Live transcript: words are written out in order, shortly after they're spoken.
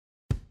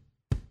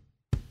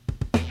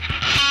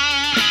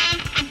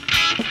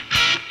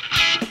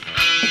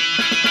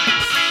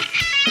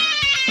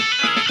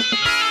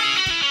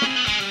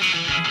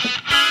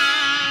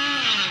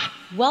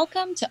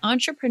Welcome to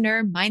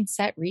Entrepreneur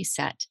Mindset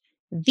Reset,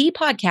 the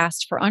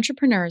podcast for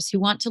entrepreneurs who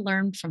want to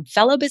learn from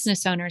fellow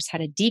business owners how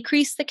to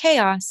decrease the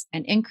chaos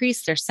and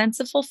increase their sense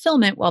of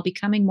fulfillment while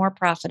becoming more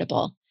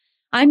profitable.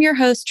 I'm your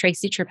host,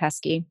 Tracy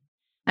Trapesky.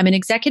 I'm an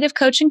executive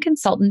coach and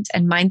consultant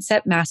and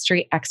mindset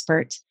mastery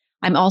expert.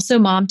 I'm also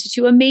mom to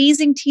two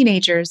amazing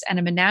teenagers and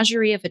a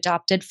menagerie of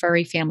adopted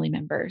furry family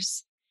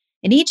members.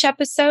 In each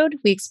episode,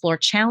 we explore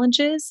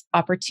challenges,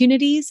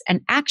 opportunities,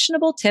 and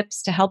actionable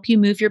tips to help you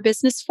move your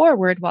business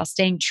forward while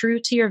staying true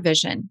to your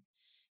vision.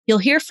 You'll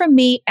hear from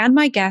me and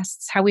my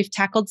guests how we've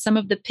tackled some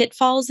of the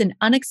pitfalls and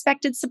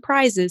unexpected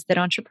surprises that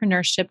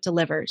entrepreneurship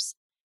delivers.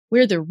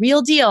 We're the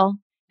real deal,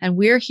 and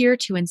we're here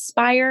to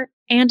inspire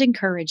and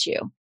encourage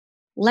you.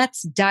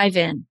 Let's dive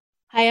in.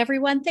 Hi,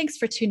 everyone. Thanks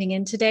for tuning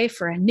in today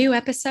for a new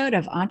episode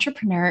of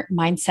Entrepreneur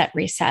Mindset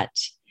Reset.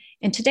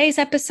 In today's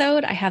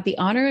episode, I have the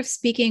honor of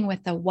speaking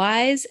with the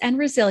wise and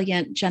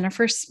resilient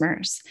Jennifer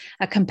Smers,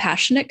 a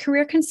compassionate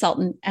career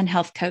consultant and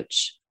health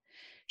coach.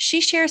 She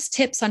shares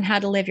tips on how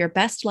to live your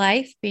best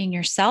life, being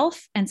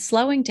yourself, and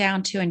slowing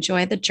down to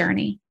enjoy the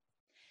journey.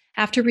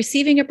 After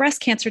receiving a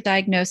breast cancer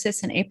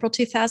diagnosis in April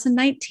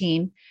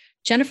 2019,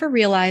 Jennifer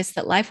realized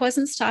that life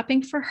wasn't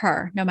stopping for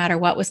her, no matter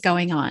what was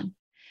going on.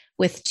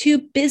 With two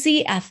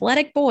busy,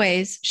 athletic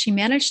boys, she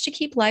managed to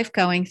keep life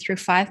going through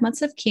 5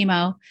 months of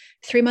chemo,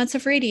 3 months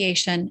of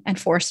radiation, and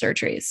 4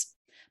 surgeries.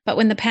 But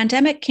when the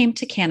pandemic came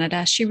to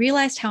Canada, she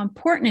realized how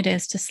important it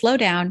is to slow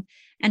down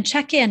and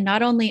check in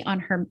not only on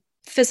her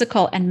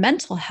physical and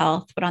mental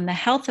health, but on the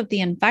health of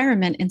the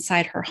environment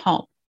inside her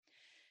home.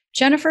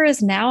 Jennifer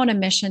is now on a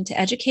mission to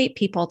educate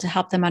people to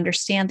help them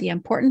understand the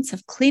importance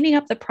of cleaning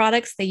up the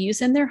products they use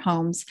in their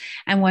homes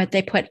and what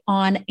they put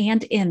on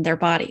and in their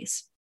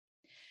bodies.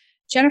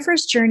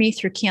 Jennifer's journey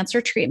through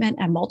cancer treatment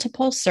and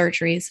multiple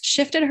surgeries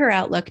shifted her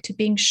outlook to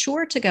being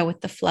sure to go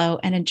with the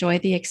flow and enjoy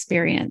the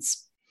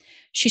experience.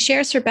 She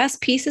shares her best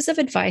pieces of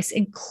advice,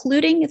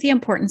 including the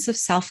importance of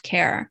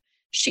self-care.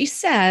 She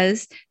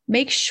says,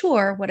 make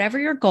sure, whatever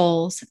your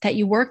goals, that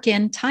you work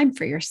in time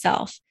for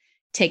yourself.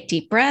 Take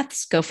deep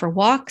breaths, go for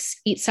walks,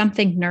 eat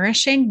something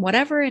nourishing,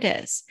 whatever it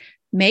is.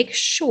 Make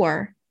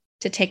sure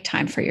to take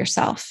time for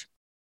yourself.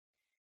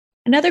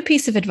 Another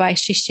piece of advice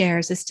she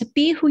shares is to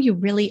be who you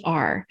really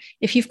are.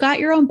 If you've got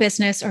your own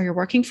business or you're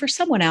working for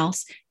someone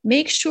else,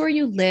 make sure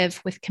you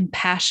live with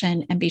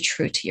compassion and be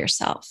true to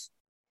yourself.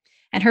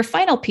 And her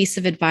final piece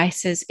of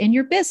advice is in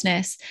your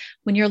business,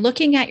 when you're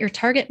looking at your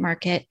target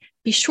market,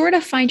 be sure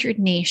to find your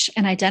niche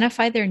and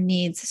identify their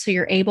needs so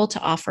you're able to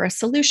offer a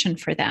solution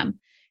for them.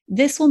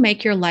 This will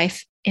make your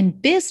life in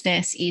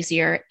business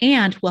easier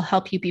and will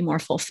help you be more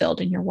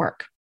fulfilled in your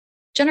work.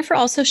 Jennifer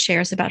also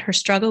shares about her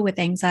struggle with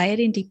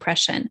anxiety and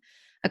depression,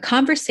 a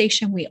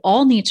conversation we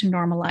all need to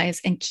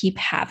normalize and keep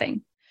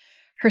having.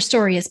 Her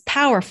story is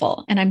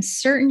powerful, and I'm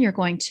certain you're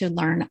going to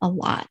learn a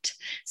lot.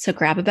 So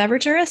grab a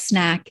beverage or a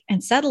snack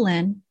and settle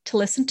in to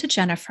listen to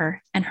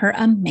Jennifer and her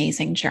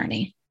amazing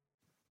journey.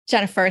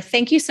 Jennifer,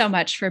 thank you so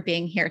much for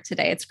being here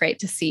today. It's great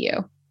to see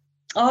you.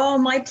 Oh,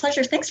 my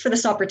pleasure. Thanks for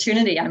this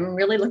opportunity. I'm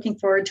really looking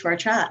forward to our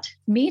chat.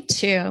 Me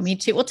too.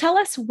 Well, tell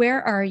us,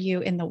 where are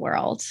you in the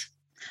world?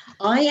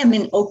 I am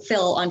in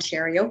Oakville,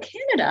 Ontario,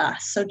 Canada.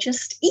 So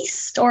just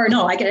east, or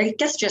no, I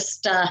guess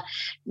just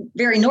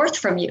very north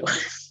from you.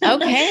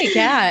 Okay,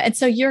 yeah. And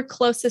so you're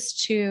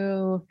closest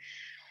to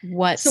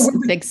what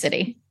big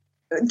city?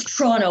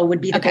 Toronto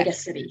would be the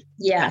biggest city.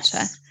 Yes.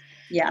 Gotcha.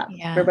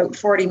 Yeah. We're about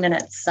 40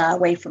 minutes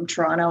away from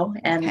Toronto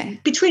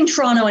and between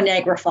Toronto and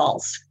Niagara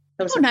Falls.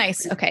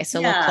 Nice. Okay. So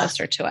a little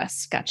closer to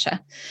us.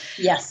 Gotcha.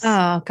 Yes.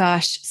 Oh,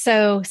 gosh.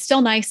 So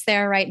still nice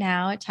there right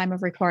now at time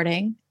of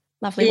recording.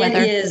 Lovely weather.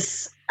 It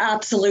is.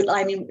 Absolutely.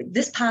 I mean,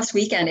 this past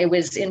weekend, it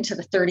was into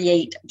the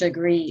 38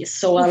 degrees.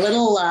 So a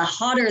little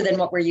hotter than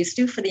what we're used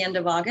to for the end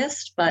of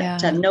August,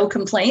 but no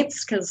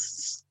complaints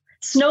because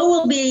snow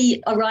will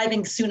be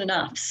arriving soon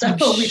enough. So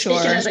we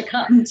take it as it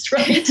comes,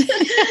 right?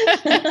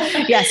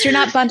 Yes, you're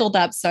not bundled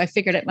up. So I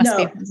figured it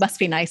must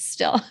be nice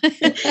still.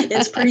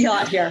 It's pretty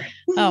hot here.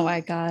 Oh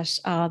my gosh.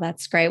 Oh,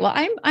 that's great. Well,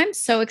 I'm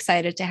so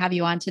excited to have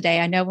you on today.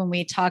 I know when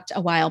we talked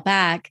a while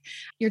back,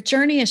 your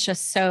journey is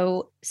just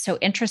so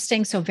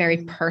interesting, so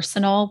very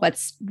personal,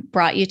 what's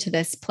brought you to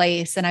this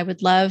place. And I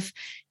would love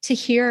to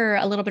hear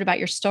a little bit about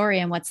your story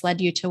and what's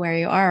led you to where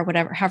you are,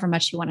 however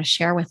much you want to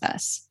share with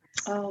us.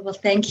 Oh, well,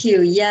 thank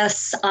you.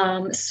 Yes.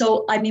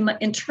 So, I mean,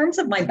 in terms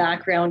of my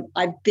background,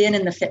 I've been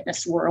in the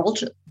fitness world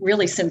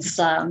really since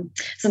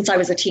I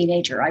was a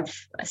teenager. I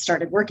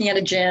started working at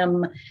a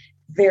gym,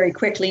 very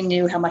quickly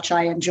knew how much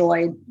I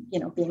enjoyed,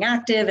 being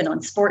active and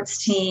on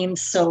sports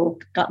teams. So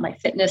got my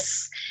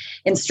fitness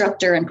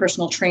instructor and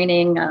personal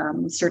training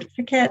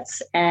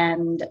certificates,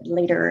 and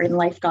later in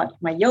life got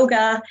my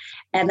yoga.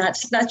 And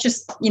that's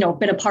just,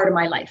 been a part of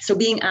my life. So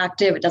being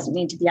active, it doesn't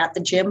need to be at the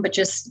gym, but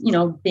just,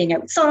 being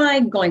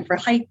outside, going for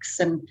hikes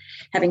and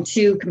having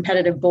two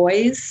competitive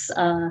boys,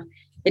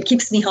 it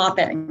keeps me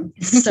hopping.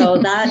 So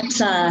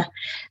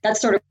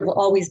that's sort of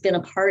always been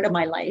a part of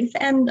my life.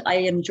 And I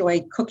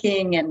enjoy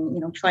cooking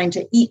and, trying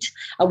to eat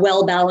a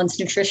well-balanced,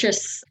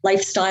 nutritious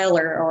lifestyle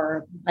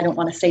or I don't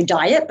want to say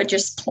diet, but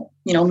just,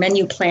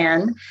 menu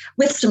plan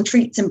with some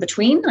treats in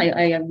between.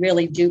 I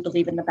really do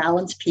believe in the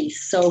balance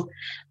piece. So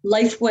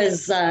life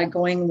was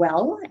going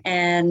well.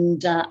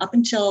 And up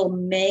until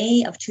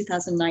May of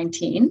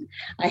 2019,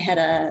 I had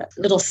a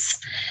little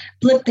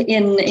blip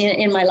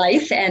in my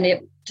life,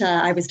 and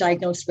I was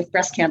diagnosed with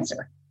breast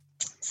cancer.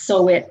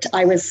 So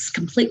I was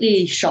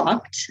completely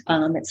shocked.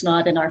 It's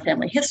not in our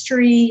family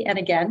history. And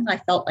again, I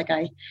felt like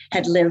I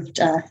had lived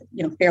a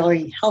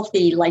fairly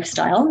healthy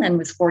lifestyle and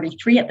was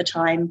 43 at the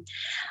time.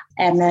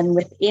 And then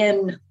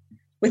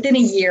within a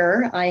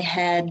year, I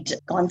had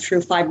gone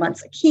through 5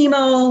 months of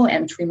chemo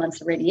and 3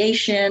 months of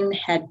radiation,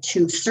 had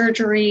 2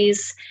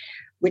 surgeries,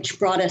 which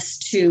brought us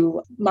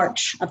to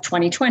March of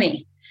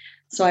 2020.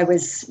 So I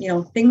was,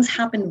 things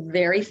happened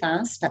very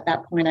fast. At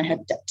that point, I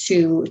had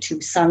two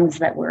sons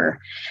that were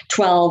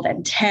 12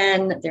 and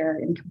 10. They're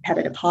in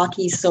competitive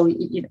hockey. So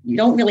you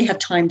don't really have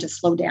time to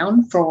slow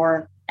down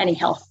for any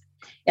health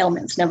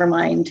ailments, never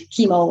mind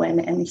chemo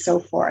and so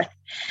forth.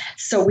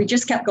 So we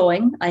just kept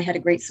going. I had a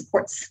great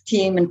support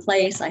team in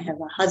place. I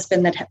have a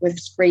husband that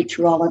was great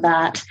through all of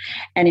that.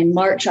 And in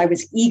March, I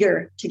was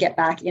eager to get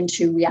back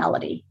into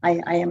reality.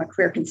 I am a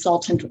career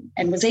consultant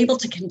and was able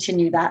to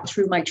continue that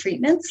through my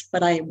treatments,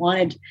 but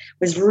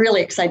was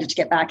really excited to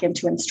get back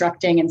into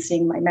instructing and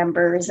seeing my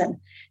members and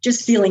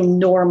just feeling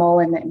normal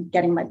and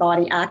getting my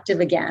body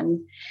active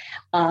again.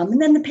 And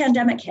then the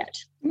pandemic hit.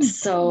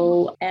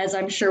 So as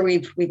I'm sure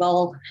we've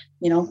all,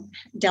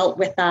 dealt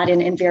with that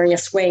in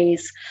various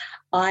ways,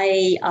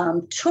 I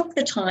took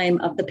the time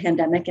of the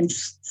pandemic and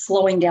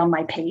slowing down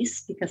my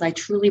pace because I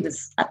truly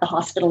was at the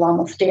hospital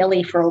almost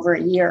daily for over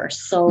a year.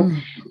 So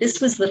this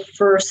was the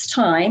first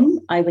time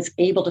I was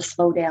able to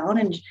slow down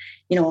and,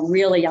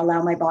 really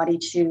allow my body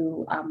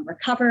to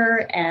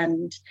recover.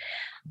 And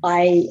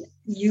I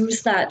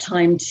used that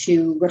time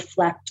to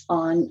reflect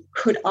on,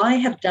 could I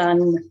have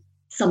done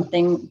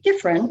something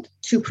different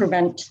to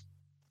prevent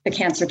the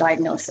cancer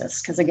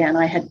diagnosis? Because again,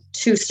 I had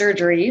 2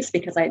 surgeries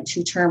because I had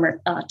 2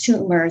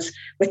 tumors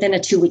within a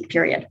 2-week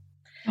period.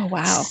 Oh,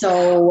 wow.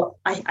 So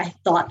I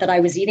thought that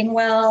I was eating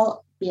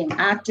well, being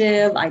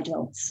active. I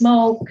don't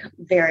smoke,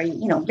 very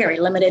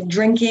limited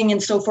drinking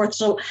and so forth.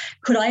 So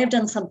could I have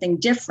done something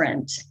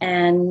different?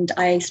 And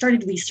I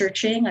started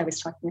researching. I was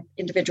talking with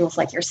individuals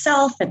like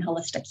yourself and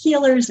holistic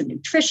healers and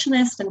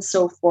nutritionists and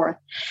so forth.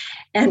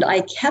 And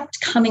I kept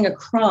coming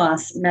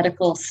across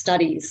medical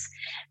studies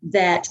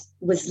that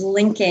was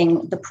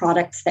linking the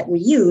products that we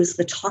use,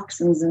 the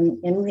toxins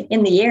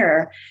in the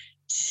air,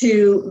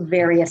 to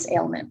various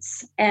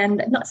ailments.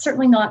 And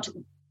certainly not,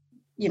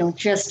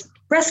 just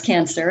breast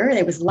cancer.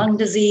 It was lung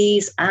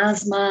disease,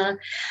 asthma,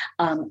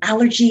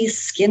 allergies,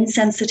 skin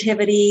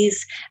sensitivities,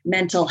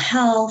 mental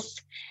health.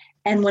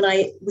 And when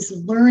I was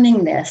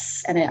learning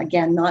this, and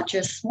again, not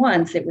just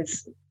once, it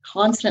was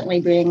constantly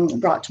being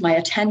brought to my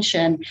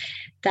attention,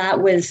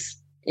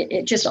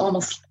 it just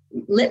almost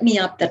lit me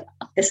up that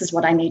this is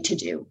what I need to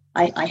do.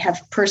 I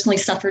have personally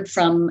suffered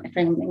from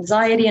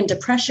anxiety and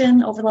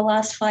depression over the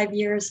last 5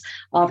 years,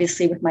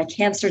 obviously with my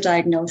cancer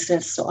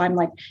diagnosis. So I'm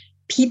like,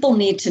 people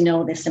need to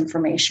know this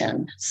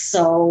information.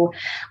 So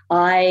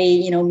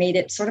I, made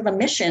it sort of a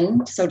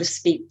mission, so to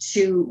speak,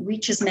 to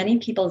reach as many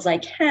people as I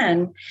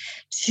can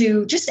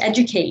to just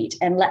educate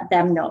and let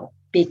them know.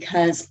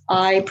 Because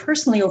I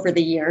personally, over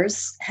the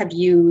years, have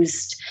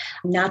used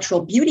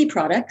natural beauty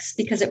products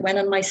because it went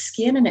on my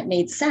skin and it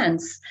made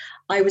sense.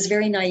 I was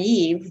very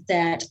naive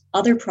that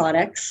other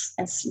products,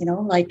 as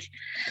like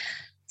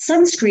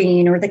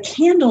sunscreen or the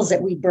candles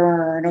that we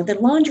burn or the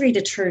laundry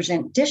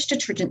detergent, dish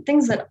detergent,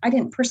 things that I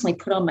didn't personally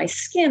put on my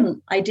skin,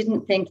 I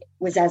didn't think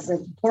was as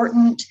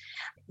important.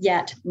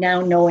 Yet now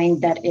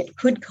knowing that it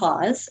could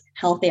cause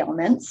health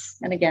ailments.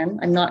 And again,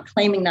 I'm not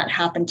claiming that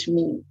happened to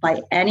me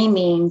by any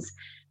means.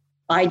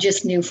 I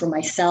just knew for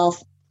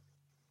myself,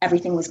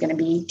 everything was going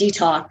to be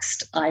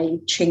detoxed. I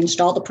changed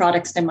all the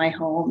products in my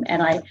home.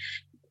 And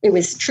it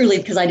was truly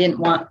because I didn't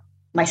want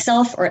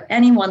myself or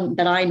anyone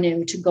that I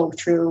knew to go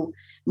through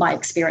my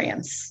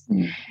experience.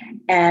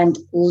 And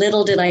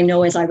little did I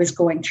know, as I was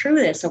going through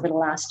this over the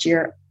last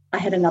year, I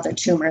had another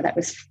tumor that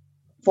was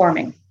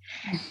forming,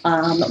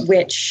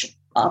 which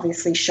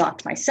obviously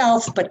shocked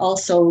myself, but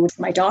also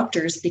my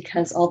doctors,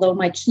 because although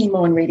my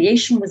chemo and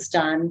radiation was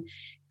done,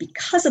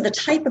 because of the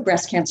type of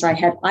breast cancer I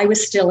had, I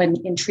was still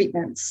in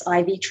treatments,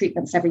 IV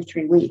treatments every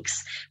 3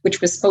 weeks, which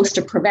was supposed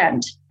to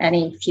prevent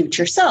any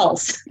future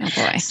cells. Oh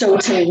boy. So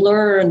to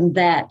learn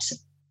that,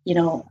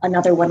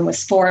 another one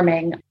was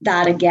forming,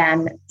 that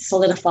again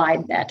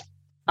solidified that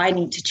I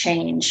need to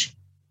change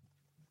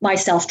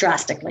myself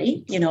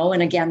drastically,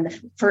 and again,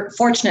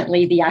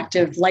 fortunately, the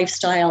active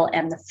lifestyle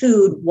and the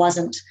food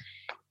wasn't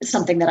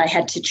something that I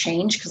had to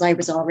change because I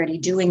was already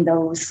doing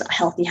those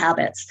healthy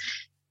habits.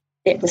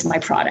 It was my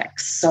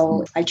products.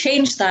 So I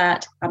changed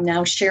that. I'm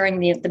now sharing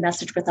the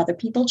message with other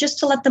people just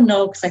to let them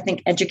know, because I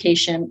think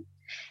education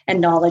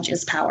and knowledge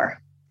is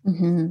power.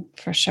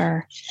 For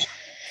sure.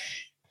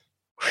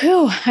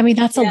 Whew. I mean,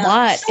 that's a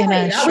lot in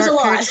a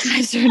short period of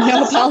time. So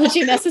no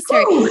apology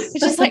necessary. It's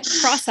just like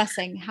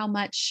processing how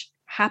much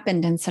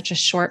happened in such a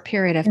short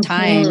period of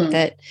time.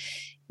 That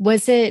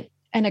was it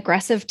an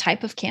aggressive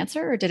type of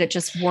cancer, or did it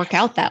just work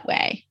out that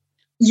way?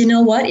 You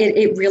know what?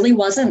 It really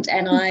wasn't.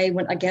 And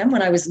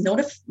when I was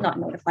not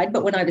notified,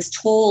 but when I was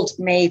told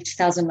May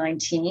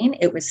 2019,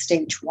 it was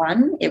stage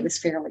 1. It was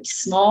fairly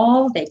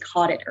small. They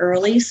caught it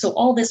early. So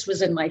all this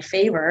was in my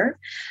favor.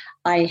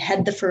 I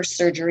had the first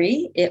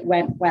surgery. It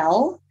went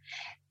well.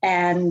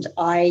 And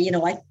I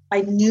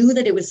knew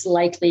that it was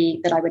likely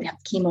that I would have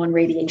chemo and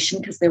radiation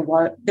because there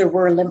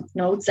were lymph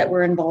nodes that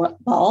were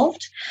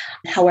involved.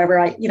 However,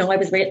 I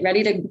was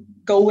ready to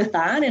go with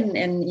that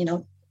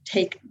and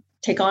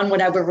take on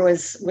whatever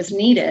was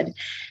needed.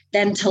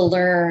 Then to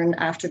learn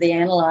after they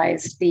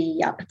analyzed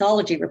the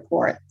pathology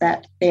report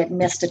that they had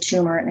missed a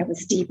tumor and it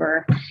was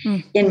deeper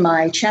in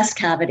my chest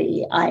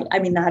cavity. I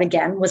mean, that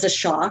again was a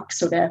shock.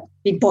 So to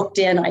be booked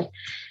in,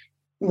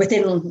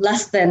 within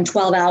less than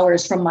 12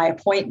 hours from my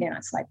appointment,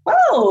 it's like,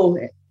 whoa.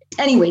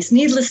 Anyways,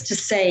 needless to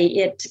say,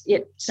 it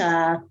was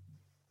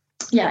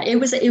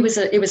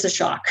a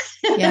shock.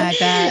 Yeah, I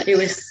bet.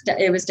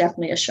 It was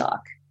definitely a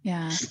shock.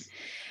 Yeah.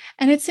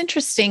 And it's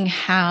interesting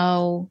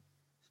how,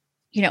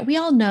 we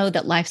all know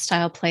that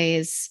lifestyle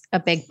plays a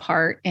big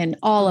part in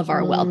all of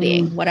our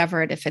well-being,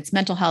 whatever if it's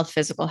mental health,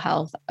 physical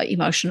health,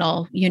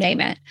 emotional, you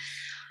name it.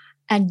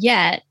 And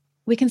yet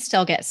we can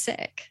still get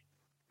sick,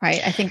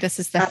 right? I think this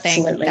is the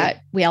thing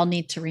that we all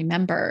need to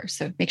remember.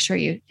 So make sure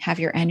you have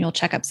your annual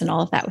checkups and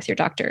all of that with your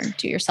doctor,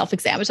 do your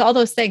self-exams, all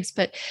those things.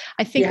 But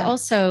I think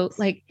also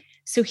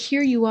so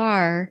here you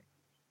are,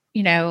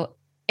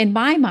 in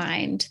my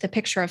mind, the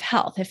picture of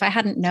health. If I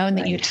hadn't known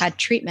that you'd had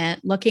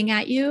treatment looking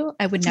at you,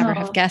 I would never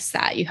have guessed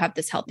that. You have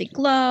this healthy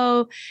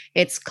glow.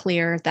 It's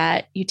clear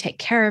that you take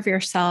care of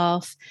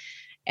yourself.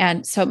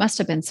 And so it must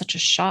have been such a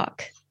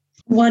shock.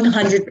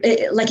 100,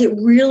 it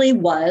really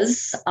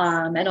was.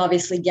 And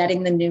obviously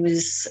getting the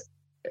news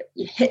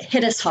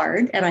hit us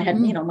hard. And I had,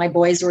 my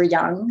boys were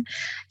young,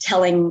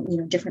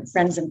 telling, different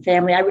friends and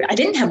family. I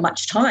didn't have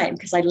much time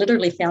because I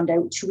literally found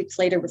out 2 weeks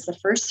later was the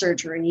first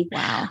surgery.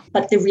 Wow.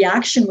 But the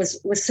reaction was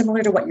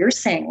similar to what you're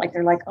saying. Like,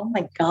 they're like, oh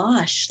my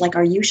gosh, like,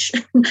 are you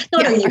sure?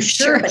 Are you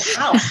sure? But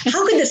how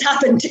could this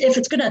happen if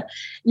it's going to,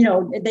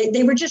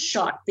 they were just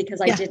shocked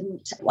because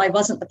I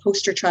wasn't the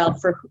poster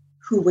child for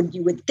who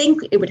you would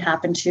think it would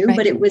happen to,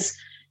 but it was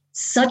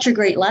such a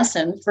great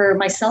lesson for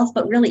myself,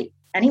 but really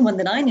anyone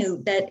that I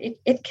knew, that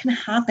it can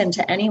happen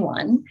to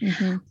anyone.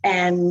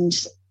 And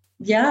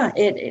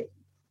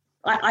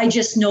I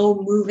just know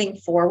moving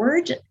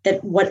forward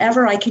that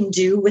whatever I can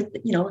do with,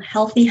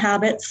 healthy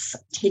habits,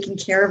 taking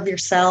care of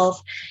yourself,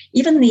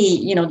 even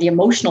the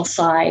emotional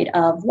side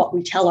of what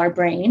we tell our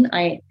brain,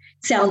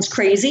 sounds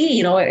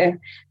crazy,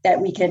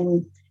 that we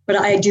can, but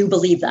I do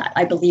believe that.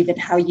 I believe in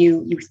how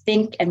you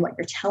think and what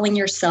you're telling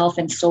yourself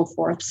and so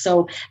forth.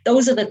 So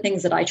those are the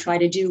things that I try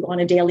to do on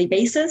a daily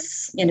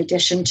basis, in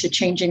addition to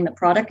changing the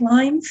product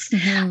lines,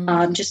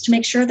 just to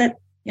make sure that,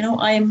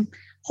 I'm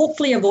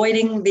hopefully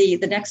avoiding the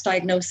next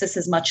diagnosis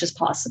as much as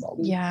possible.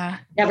 We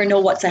never know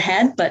what's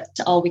ahead, but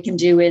all we can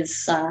do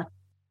is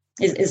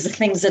the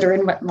things that are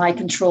in my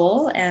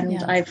control.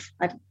 And I've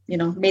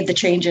made the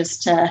changes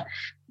to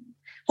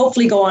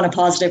hopefully go on a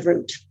positive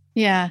route.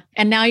 Yeah.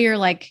 And now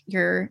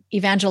you're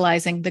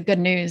evangelizing the good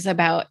news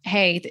about,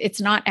 hey, it's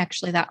not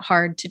actually that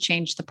hard to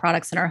change the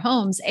products in our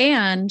homes.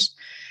 And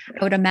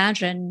I would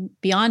imagine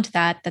beyond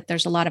that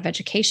there's a lot of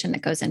education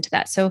that goes into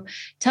that. So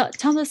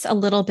tell us a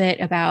little bit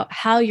about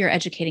how you're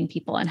educating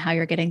people and how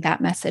you're getting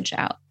that message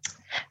out.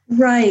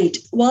 Right.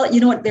 Well, you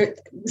know what, there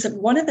was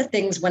one of the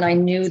things when I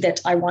knew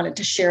that I wanted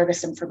to share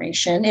this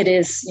information, it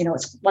is,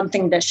 it's one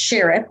thing to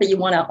share it, but you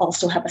want to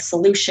also have a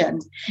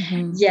solution.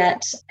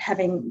 Yet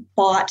having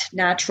bought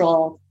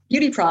natural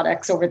beauty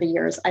products over the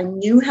years, I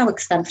knew how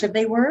expensive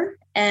they were.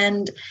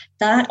 And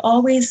that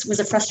always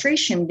was a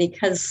frustration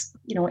because,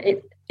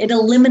 it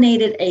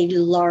eliminated a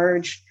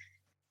large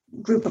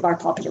group of our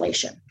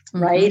population.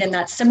 Right. And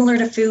that's similar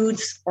to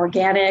foods,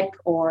 organic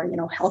or,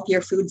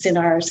 healthier foods in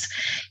our,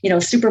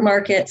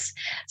 supermarkets.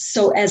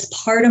 So as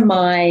part of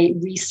my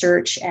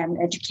research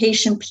and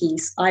education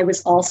piece, I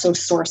was also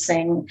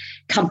sourcing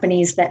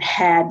companies that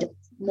had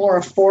more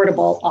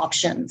affordable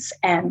options.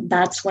 And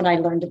that's when I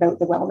learned about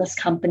the wellness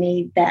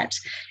company, that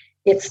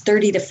it's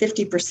 30 to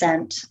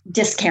 50%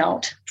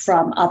 discount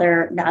from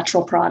other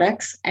natural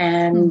products,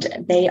 and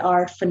they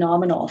are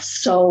phenomenal.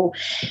 So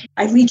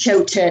I reach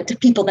out to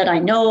people that I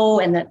know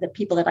and the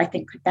people that I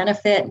think could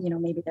benefit.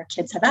 Maybe their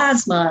kids have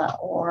asthma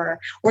or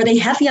they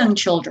have young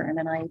children,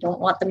 and I don't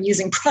want them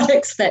using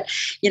products that,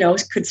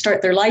 could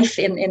start their life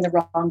in the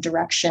wrong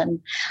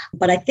direction.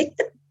 But I think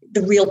that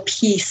the real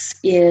piece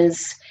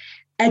is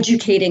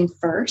educating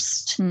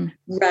first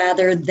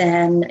rather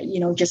than,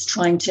 just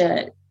trying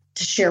to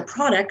to share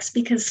products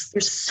because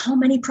there's so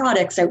many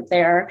products out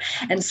there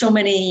and so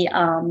many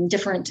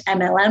different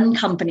MLM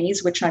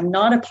companies, which I'm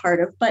not a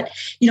part of. But,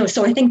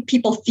 so I think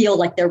people feel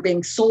like they're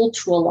being sold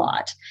to a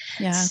lot.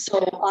 Yeah.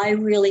 So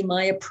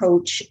my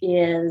approach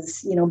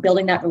is,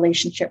 building that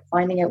relationship,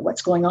 finding out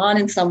what's going on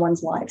in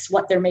someone's lives,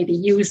 what they're maybe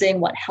using,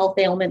 what health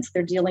ailments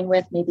they're dealing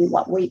with, maybe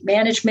what weight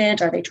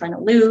management are they trying to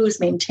lose,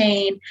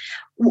 maintain,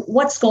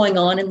 what's going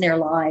on in their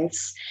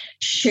lives,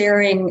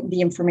 sharing the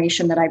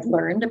information that I've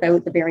learned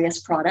about the various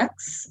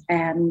products.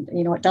 And,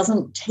 it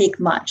doesn't take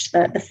much.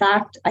 The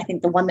fact, I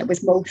think the one that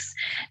was most,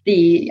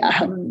 the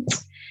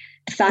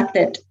fact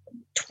that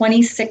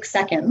 26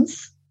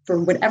 seconds for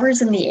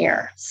whatever's in the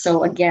air.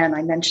 So again,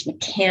 I mentioned a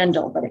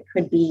candle, but it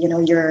could be,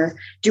 you're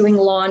doing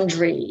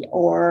laundry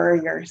or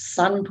your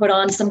son put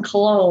on some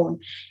cologne.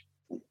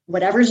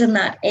 Whatever's in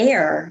that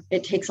air,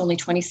 it takes only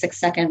 26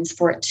 seconds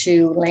for it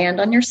to land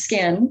on your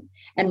skin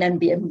and then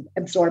be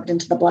absorbed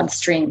into the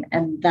bloodstream.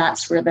 And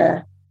that's where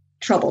the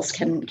troubles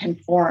can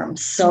form.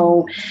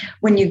 So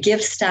when you give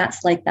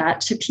stats like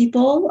that to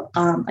people,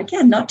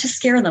 again, not to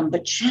scare them,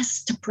 but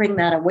just to bring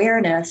that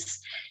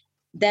awareness,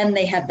 then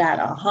they have that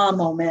aha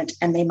moment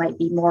and they might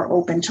be more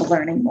open to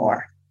learning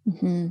more.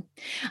 Mm-hmm.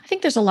 I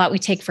think there's a lot we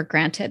take for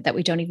granted that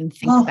we don't even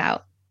think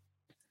about.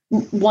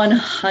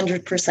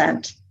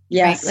 100%.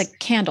 Yes. Right? Like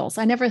candles.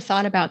 I never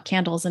thought about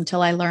candles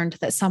until I learned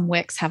that some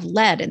wicks have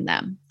lead in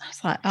them. I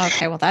thought, oh,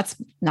 okay, well, that's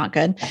not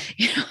good.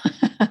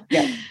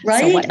 Yeah.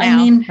 Right. So what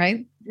now?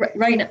 Right.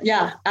 Right.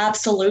 Yeah,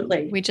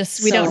 absolutely. We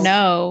don't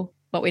know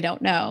what we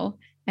don't know.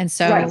 And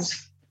so, right.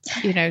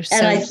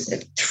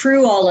 And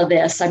through all of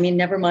this,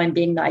 never mind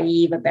being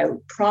naive about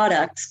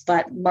products,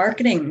 but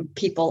marketing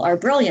people are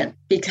brilliant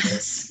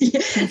because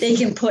they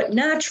can put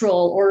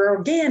natural or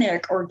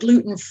organic or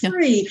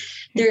gluten-free.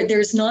 Yeah.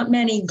 There's not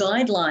many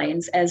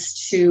guidelines as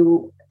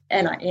to,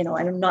 and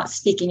I'm not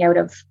speaking out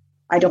of,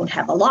 I don't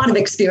have a lot of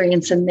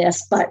experience in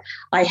this, but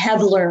I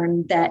have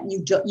learned that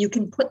you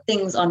can put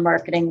things on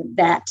marketing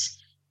that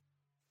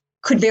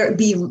could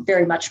be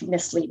very much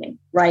misleading,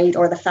 right?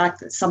 Or the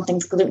fact that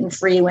something's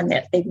gluten-free when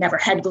they've never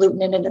had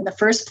gluten in it in the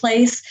first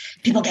place.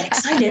 People get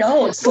excited.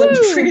 Oh, it's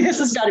gluten-free. This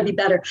has got to be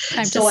better.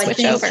 Time to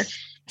switch over.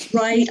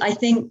 Right. I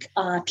think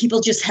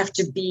people just have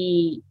to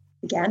be,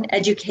 again,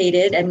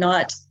 educated and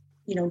not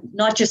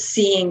just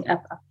seeing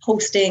a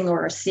posting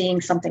or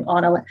seeing something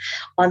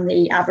on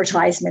the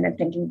advertisement and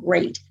thinking,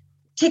 great.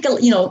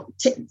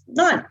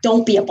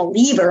 Don't be a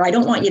believer. I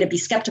don't want you to be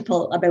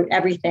skeptical about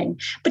everything,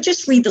 but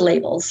just read the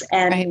labels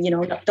and,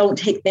 right. Don't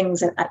take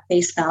things at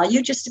face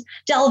value, just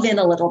delve in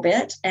a little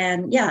bit.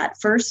 And at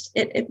first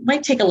it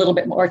might take a little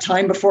bit more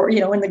time before,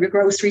 in the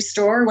grocery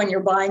store, when you're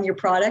buying your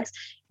products,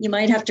 you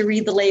might have to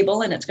read the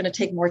label and it's going to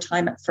take more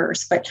time at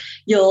first, but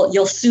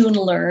you'll soon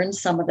learn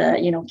some of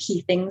the,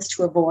 key things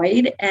to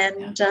avoid.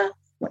 And,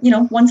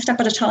 one step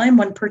at a time,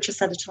 one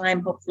purchase at a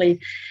time, hopefully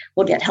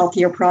we'll get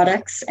healthier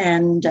products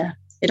and,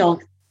 it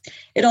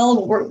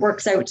all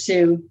works out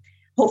to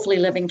hopefully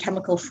living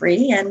chemical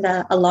free and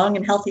a long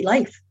and healthy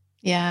life.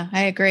 Yeah,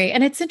 I agree.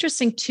 And it's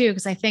interesting too,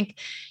 because I think,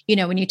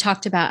 when you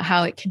talked about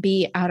how it can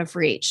be out of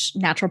reach,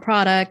 natural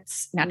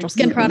products, natural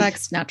skin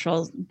products,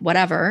 natural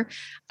whatever.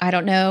 I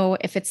don't know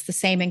if it's the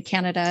same in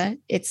Canada.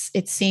 It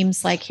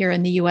seems like here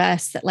in the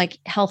US that like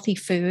healthy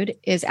food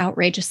is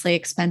outrageously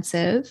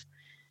expensive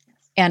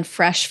and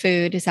fresh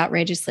food is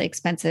outrageously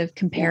expensive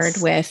compared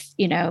with,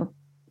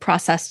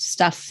 processed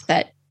stuff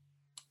that,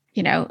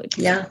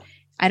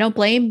 I don't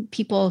blame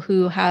people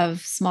who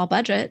have small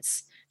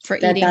budgets for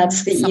eating.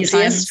 That's the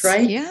easiest,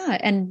 right? Yeah.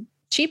 And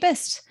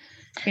cheapest,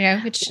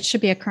 it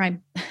should be a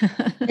crime.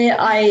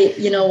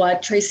 You know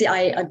what, Tracy,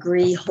 I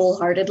agree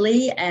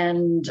wholeheartedly.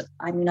 And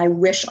I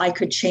wish I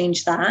could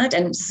change that.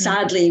 And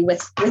sadly,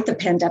 with the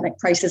pandemic,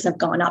 prices have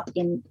gone up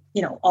in,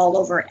 all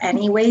over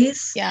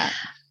anyways. Yeah.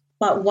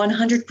 But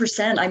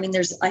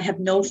 100%, I have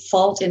no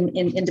fault in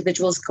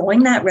individuals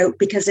going that route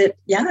because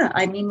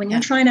when you're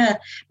trying to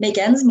make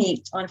ends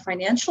meet on a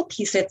financial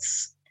piece,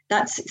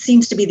 that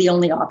seems to be the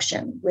only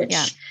option, which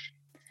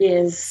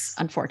is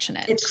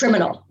unfortunate. It's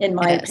criminal in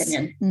my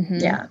opinion. Mm-hmm.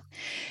 Yeah.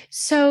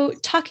 So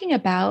talking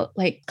about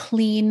like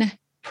clean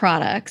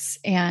products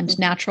and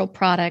natural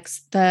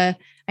products,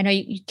 I know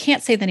you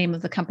can't say the name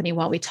of the company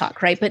while we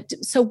talk, right? But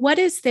so what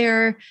is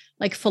their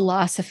like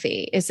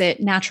philosophy? Is it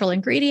natural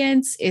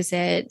ingredients? Is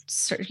it,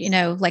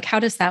 how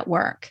does that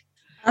work?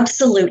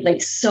 Absolutely.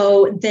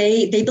 So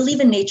they believe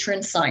in nature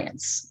and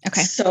science.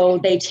 Okay. So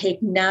they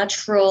take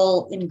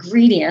natural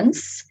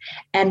ingredients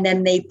and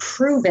then they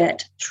prove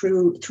it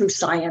through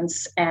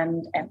science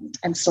and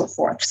so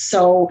forth.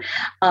 So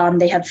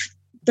they have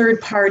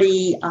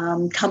third-party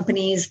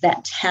companies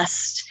that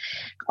test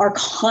are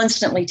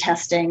constantly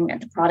testing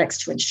the products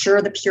to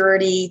ensure the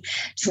purity,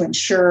 to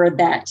ensure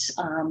that,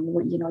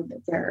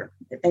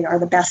 they are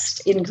the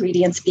best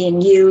ingredients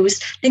being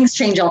used. Things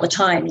change all the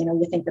time.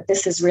 You think that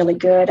this is really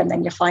good, and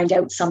then you find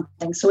out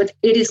something. So it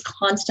is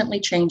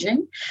constantly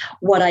changing.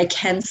 What I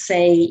can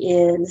say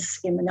is,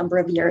 in the number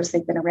of years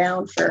they've been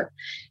around for,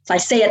 if I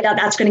say it,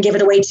 that's going to give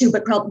it away too,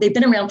 but probably they've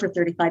been around for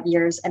 35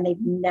 years and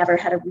they've never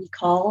had a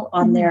recall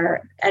on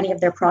any of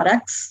their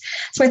products.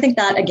 So I think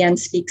that again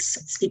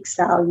speaks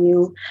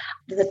value.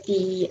 That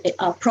the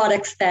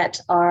products that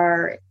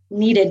are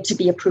needed to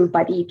be approved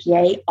by the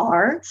EPA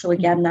are. So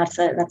again, that's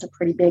a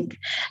pretty big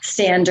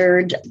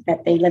standard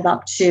that they live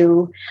up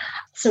to.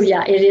 So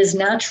yeah, it is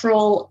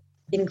natural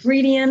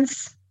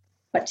ingredients,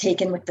 but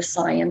taken with the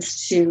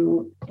science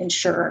to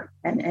ensure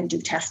and do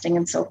testing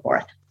and so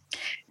forth.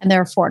 And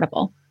they're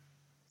affordable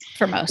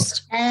for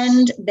most.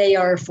 And they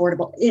are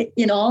affordable.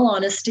 In all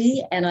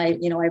honesty, and I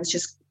was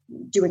just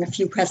doing a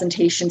few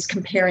presentations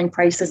comparing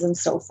prices and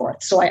so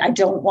forth. So I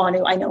don't want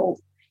to, I know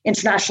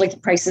internationally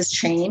prices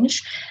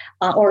change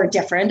or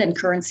different, and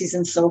currencies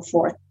and so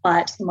forth.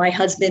 But my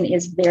husband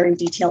is very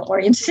detail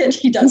oriented.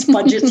 He does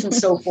budgets and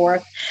so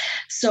forth.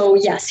 So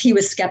yes, he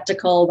was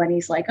skeptical when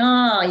he's like,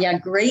 yeah,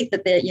 great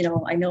that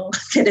I know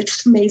that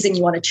it's amazing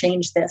you want to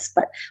change this,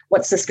 but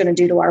what's this going to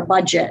do to our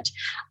budget?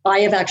 I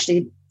have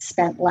actually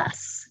spent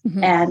less.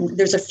 Mm-hmm. And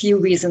there's a few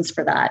reasons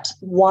for that.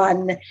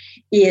 One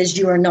is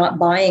you are not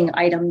buying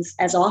items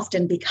as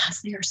often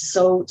because they are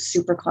so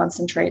super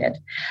concentrated.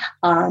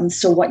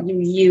 So what you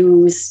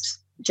used,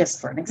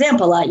 just for an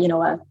example,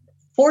 a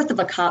fourth of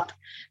a cup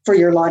for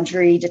your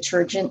laundry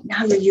detergent,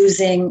 now you're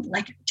using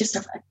like just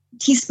a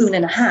teaspoon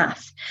and a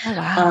half. Oh,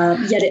 wow.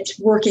 Yet it's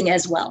working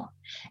as well.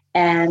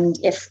 And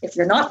if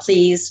you're not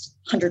pleased,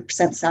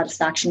 100%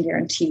 satisfaction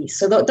guarantee.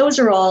 So those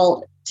are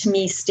all, to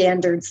me,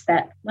 standards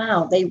that,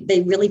 wow,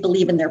 they really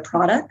believe in their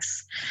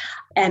products.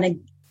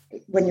 And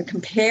when you're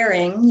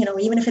comparing,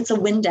 even if it's a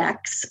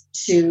Windex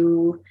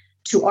to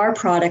our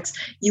products,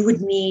 you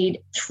would need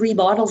 3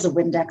 bottles of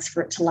Windex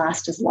for it to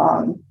last as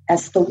long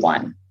as the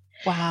one.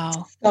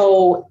 Wow.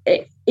 So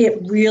it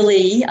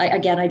really,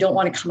 again, I don't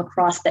want to come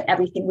across that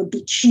everything would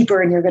be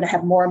cheaper and you're going to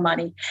have more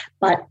money,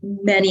 but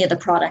many of the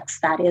products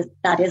that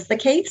is the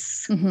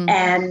case. Mm-hmm.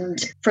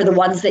 And for the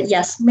ones that,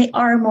 yes,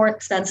 are more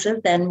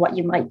expensive than what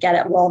you might get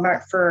at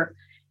Walmart for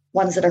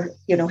ones that are,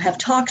 have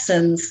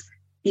toxins,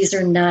 these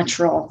are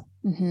natural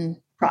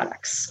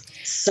products.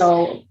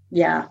 So,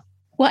 yeah.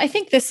 Well, I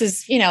think this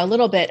is, a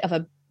little bit of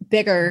a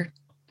bigger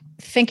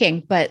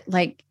thinking, but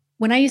like,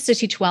 when I used to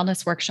teach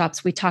wellness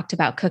workshops, we talked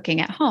about cooking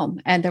at home,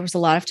 and there was a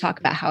lot of talk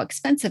about how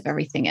expensive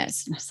everything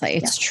is. And I was like,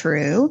 it's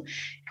true.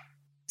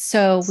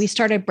 So we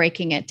started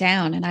breaking it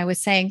down, and I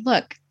was saying,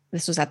 look,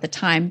 this was at the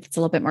time, it's a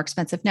little bit more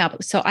expensive now.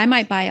 But so I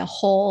might buy a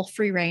whole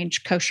free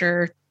range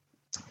kosher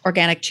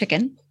organic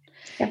chicken,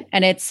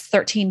 and it's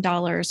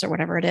 $13 or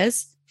whatever it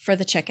is for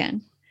the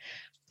chicken.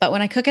 But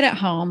when I cook it at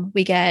home,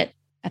 we get,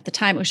 at the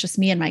time, it was just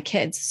me and my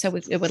kids. So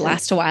it would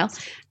last a while.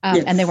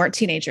 And they weren't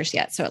teenagers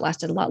yet. So it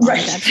lasted a lot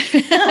longer. Right.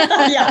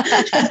 Yeah.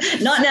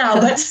 Not now,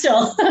 but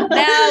still.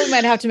 Now we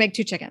might have to make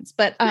 2 chickens.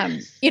 But,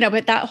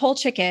 but that whole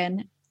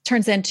chicken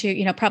turns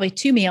into, probably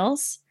 2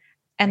 meals.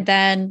 And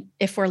then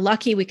if we're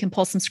lucky, we can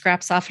pull some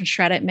scraps off and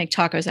shred it and make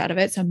tacos out of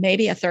it. So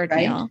maybe a third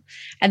meal.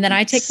 And then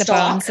I take the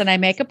bones and I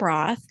make a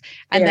broth,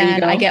 and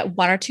then I get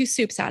 1 or 2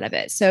 soups out of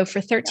it. So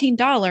for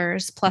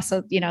 $13 plus,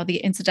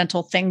 the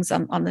incidental things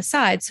on the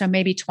side, so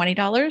maybe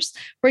 $20,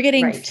 we're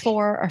getting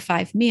 4 or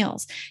 5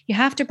 meals. You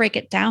have to break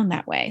it down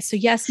that way. So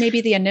yes,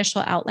 maybe the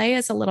initial outlay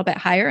is a little bit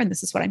higher, and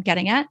this is what I'm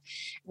getting at.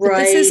 But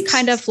this is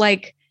kind of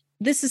like,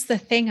 this is the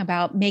thing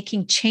about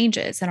making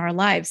changes in our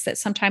lives, that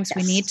sometimes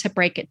we need to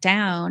break it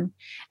down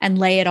and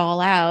lay it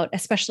all out,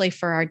 especially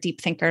for our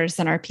deep thinkers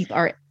and our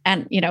people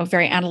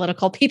very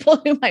analytical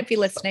people who might be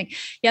listening.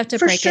 You have to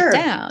break it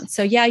down.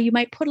 So yeah, you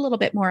might put a little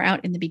bit more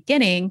out in the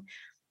beginning,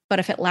 but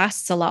if it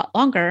lasts a lot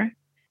longer,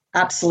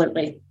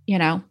 absolutely,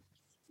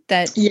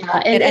 that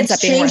it ends up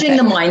changing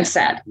the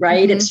mindset,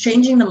 right? Mm-hmm. It's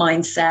changing the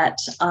mindset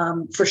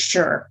for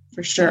sure.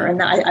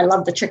 And I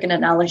love the chicken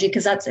analogy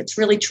because it's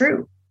really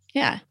true.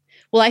 Yeah.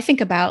 Well, I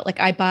think about, like,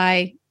 I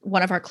buy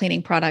one of our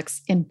cleaning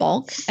products in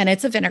bulk, and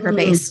it's a vinegar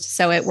based.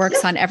 So it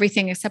works on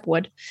everything except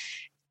wood.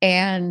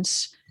 And,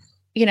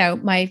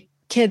 my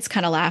kids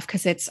kind of laugh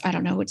because it's, I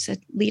don't know, it's a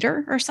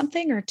liter or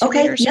something, or 2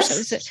 liters. Yes.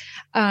 Or so. It's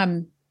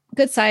a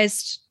good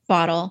sized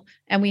bottle.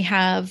 And we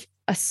have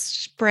a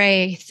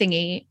spray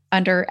thingy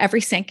under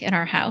every sink in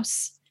our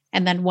house,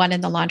 and then one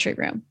in the laundry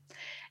room.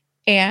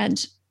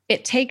 And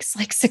it takes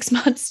like 6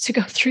 months to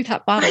go through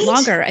that bottle.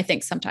 Longer, I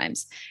think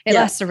sometimes. It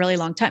lasts a really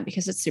long time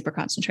because it's super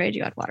concentrated.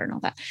 You add water and all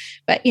that.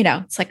 But,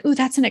 it's like, ooh,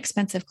 that's an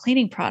expensive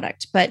cleaning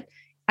product. But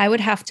I would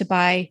have to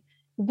buy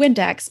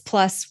Windex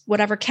plus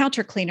whatever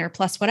counter cleaner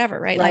plus whatever,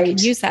 right? Like, I can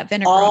use that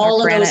vinegar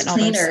all or of those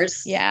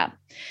cleaners.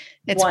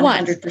 It's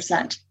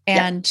 100%.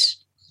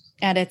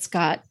 And it's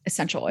got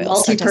essential oils.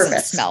 Multi-purpose. So it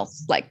doesn't smell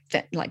like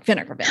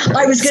vinegar.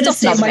 I was going to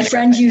say, my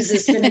friend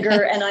uses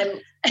vinegar,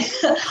 and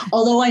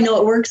Although I know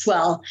it works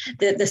well,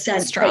 the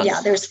scent, but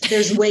yeah,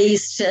 there's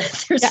ways to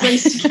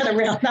get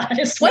around that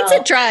as well. Once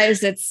it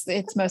dries,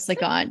 it's mostly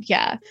gone.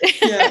 Yeah.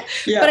 Yeah.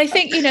 But I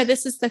think,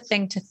 this is the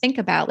thing to think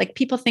about. Like,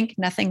 people think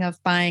nothing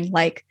of buying,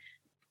 like,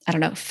 I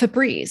don't know,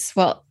 Febreze.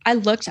 Well,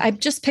 I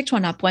just picked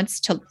one up once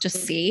to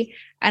just see,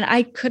 and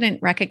I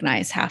couldn't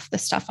recognize half the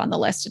stuff on the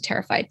list. It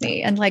terrified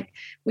me. And like,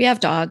 we have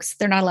dogs,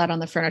 they're not allowed on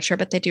the furniture,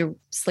 but they do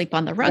sleep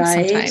on the rug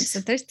sometimes.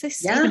 And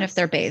even if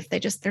they're bathed,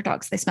 they're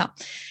dogs, they smell.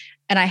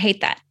 And I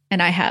hate that.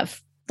 And I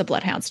have the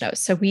bloodhound's nose.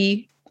 So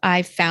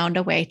I found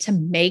a way to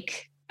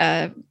make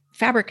a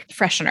fabric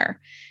freshener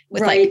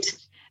with like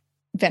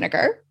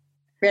vinegar,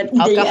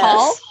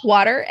 alcohol,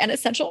 water, and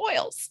essential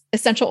oils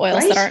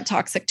that aren't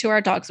toxic to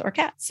our dogs or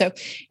cats. So,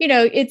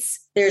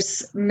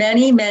 there's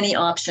many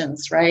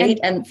options, right?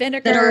 And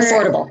vinegar that are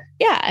affordable.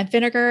 Yeah. And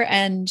vinegar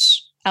and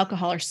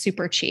alcohol are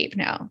super cheap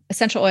now.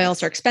 Essential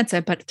oils are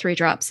expensive, but 3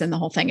 drops in the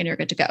whole thing and you're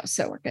good to go.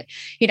 So we're good,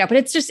 but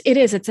it's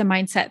a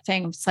mindset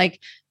thing. It's like,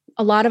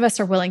 a lot of us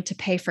are willing to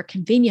pay for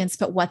convenience,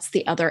 but what's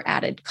the other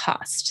added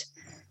cost?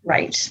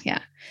 Right. Yeah.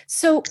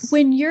 So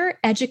when you're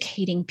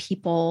educating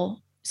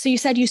people, so you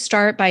said you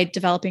start by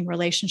developing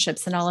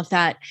relationships and all of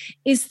that.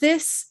 Is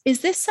this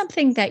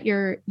something that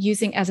you're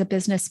using as a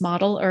business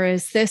model, or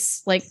is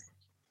this like,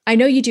 I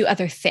know you do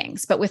other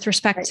things, but with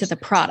respect to the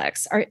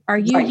products, are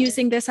you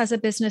using this as a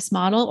business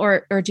model,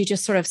 or do you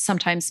just sort of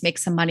sometimes make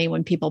some money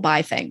when people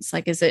buy things?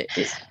 Like,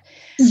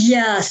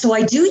 Yeah, so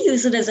I do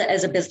use it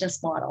as a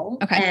business model.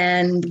 Okay.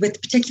 And with a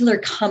particular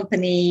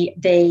company,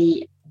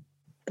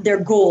 their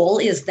goal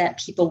is that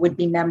people would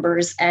be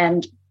members,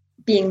 and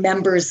being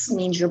members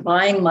means you're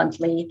buying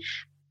monthly.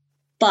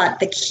 But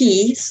the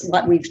key,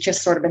 what we've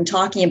just sort of been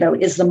talking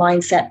about, is the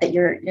mindset that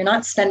you're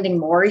not spending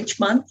more each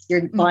month.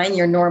 You're buying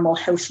your normal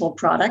household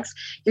products.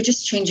 You're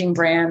just changing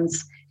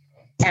brands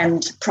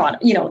and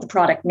product, the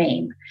product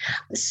name.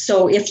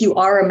 So if you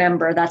are a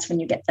member, that's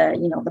when you get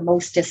the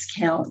most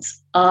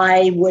discounts.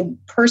 I would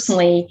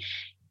personally,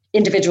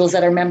 individuals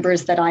that are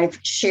members that I've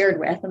shared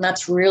with, and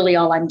that's really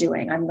all I'm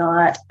doing. I'm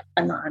not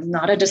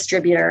a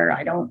distributor.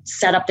 I don't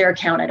set up their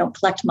account. I don't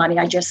collect money.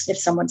 If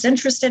someone's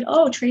interested,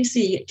 oh,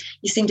 Tracy,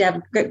 you seem to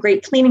have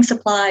great cleaning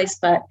supplies,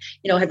 but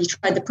have you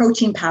tried the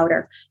protein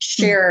powder?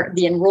 Share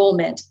the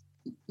enrollment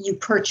you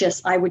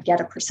purchase, I would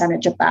get a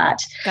percentage of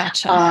that.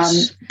 Gotcha.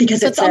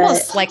 Because it's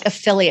almost like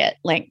affiliate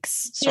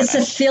links. It's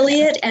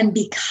affiliate. And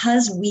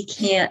because we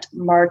can't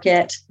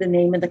market the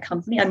name of the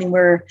company, I mean,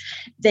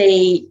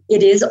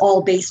 it is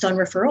all based on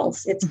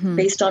referrals. It's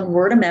based on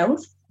word of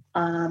mouth.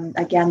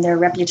 Again, their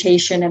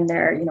reputation and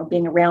their,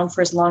 being around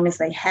for as long as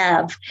they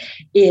have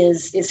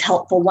is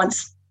helpful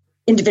once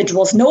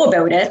individuals know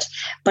about it.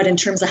 But in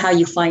terms of how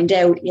you find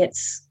out,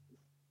 it's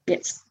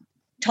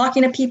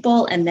talking to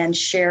people and then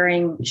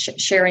sharing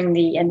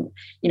the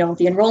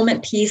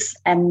enrollment piece,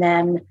 and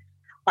then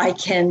I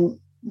can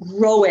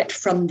grow it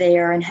from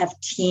there and have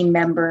team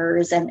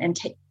members and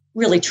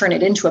really turn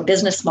it into a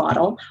business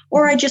model.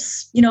 Or I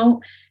just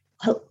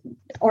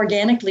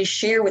organically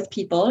share with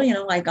people.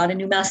 I got a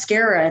new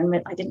mascara and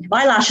I didn't have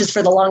eyelashes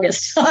for the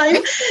longest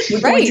time.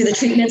 We're going through the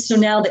treatment, so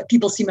now that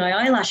people see my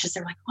eyelashes,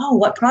 they're like, "Oh,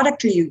 what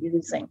product are you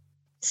using?"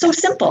 So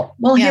simple.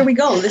 Well, Here we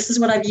go. This is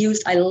what I've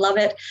used. I love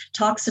it.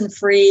 Toxin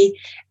free.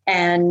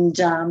 And,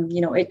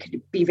 it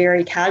could be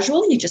very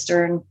casual. You just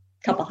earn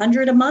a couple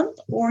 $100 a month,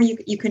 or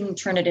you can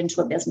turn it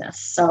into a business.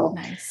 So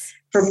nice.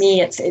 For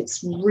me,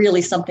 it's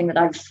really something that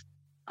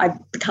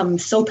I've become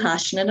so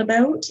passionate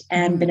about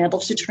and been able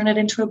to turn it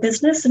into a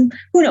business. And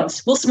who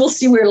knows, we'll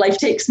see where life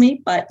takes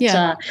me. But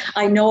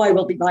I know I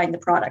will be buying the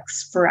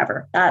products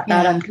forever. That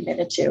I'm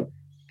committed to.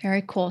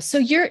 Very cool. So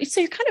you're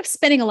kind of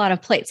spinning a lot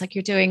of plates, like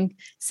you're doing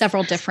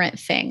several different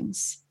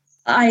things.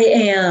 I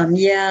am,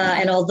 yeah.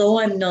 And although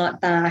I'm not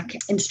back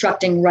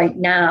instructing right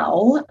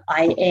now,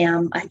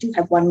 I do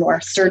have one more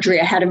surgery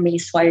ahead of me.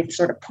 So I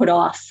sort of put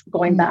off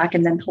going back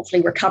and then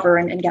hopefully recover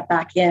and get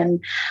back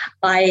in.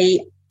 I've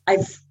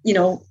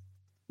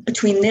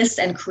between this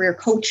and career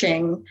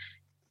coaching,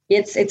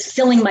 it's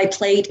filling my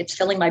plate, it's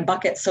filling my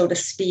bucket, so to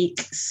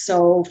speak.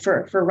 So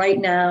for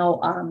right now,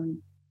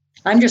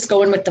 I'm just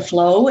going with the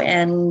flow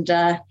and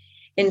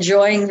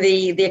enjoying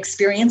the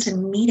experience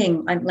and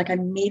meeting.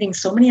 I'm meeting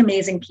so many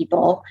amazing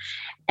people,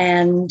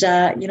 and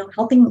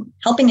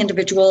helping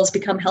individuals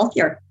become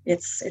healthier.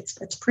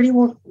 It's pretty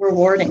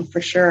rewarding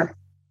for sure.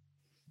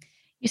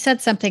 You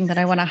said something that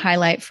I want to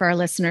highlight for our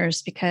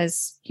listeners,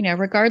 because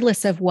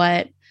regardless of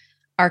what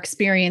our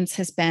experience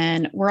has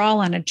been, we're all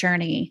on a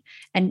journey,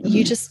 and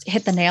you just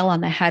hit the nail on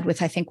the head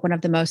with, I think, one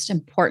of the most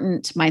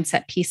important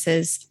mindset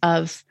pieces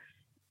of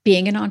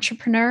being an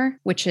entrepreneur,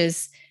 which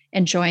is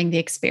enjoying the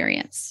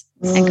experience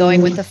and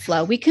going with the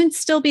flow. We can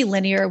still be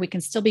linear. We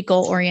can still be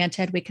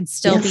goal-oriented. We can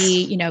still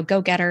be,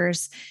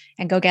 go-getters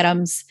and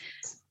go-get-ems.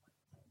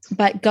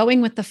 But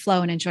going with the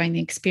flow and enjoying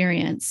the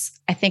experience,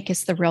 I think,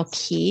 is the real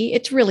key.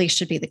 It really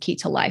should be the key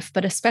to life,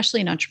 but especially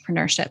in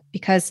entrepreneurship,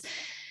 because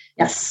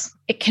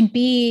it can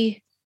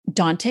be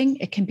daunting.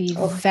 It can be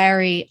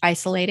very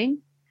isolating.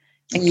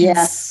 It can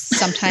Yes.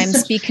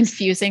 sometimes be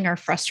confusing or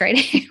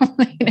frustrating,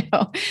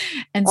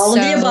 And all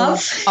of the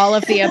above. All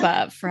of the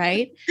above,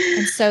 right?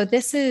 And so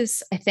this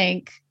is, I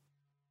think,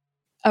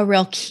 a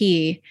real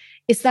key.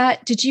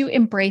 Did you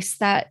embrace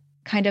that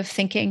kind of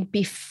thinking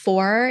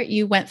before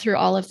you went through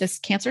all of this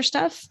cancer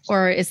stuff?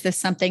 Or is this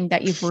something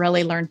that you've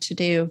really learned to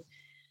do,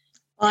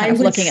 kind of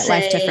looking at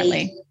life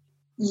differently?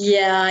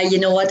 Yeah, you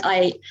know what?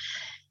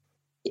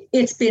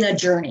 It's been a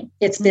journey.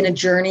 It's been a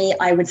journey,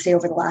 I would say,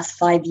 over the last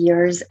 5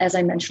 years. As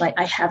I mentioned,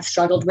 I have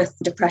struggled with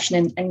depression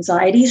and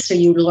anxiety. So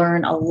you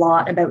learn a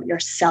lot about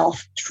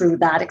yourself through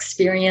that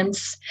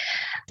experience,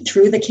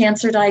 through the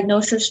cancer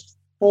diagnosis,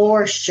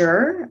 for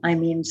sure. I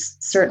mean,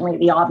 certainly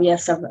the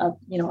obvious of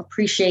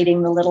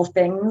appreciating the little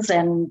things.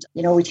 And,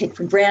 we take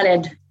for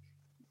granted.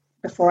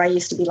 Before I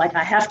used to be like,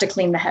 I have to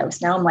clean the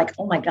house. Now I'm like,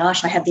 oh my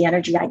gosh, I have the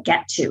energy, I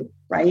get to,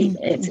 right?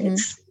 Mm-hmm.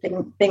 It's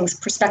things,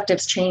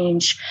 perspectives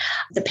change.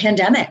 The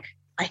pandemic,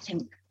 I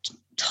think,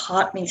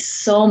 taught me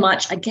so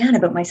much, again,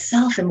 about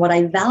myself and what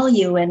I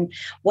value and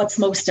what's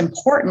most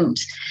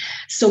important.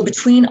 So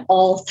between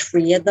all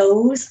three of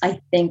those, I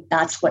think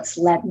that's what's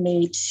led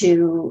me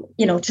to,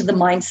 to the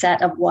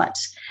mindset of what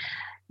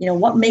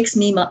makes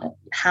me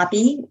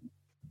happy.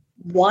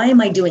 Why am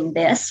I doing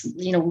this?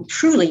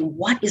 Truly,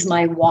 what is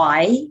my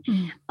why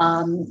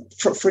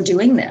for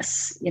doing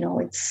this?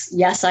 It's,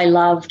 yes, I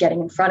love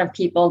getting in front of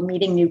people,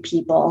 meeting new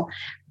people,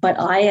 but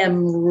I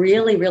am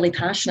really, really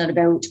passionate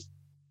about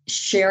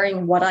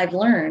sharing what I've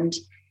learned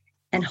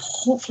and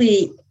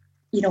hopefully,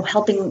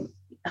 helping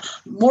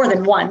more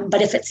than one,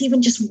 but if it's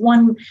even just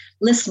one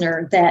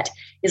listener that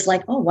is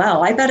like, oh,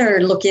 wow, I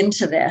better look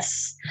into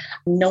this,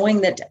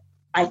 knowing that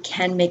I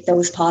can make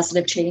those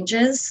positive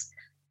changes.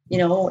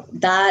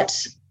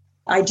 That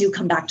I do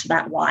come back to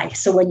that why.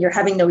 So when you're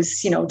having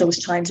those, those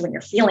times when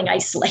you're feeling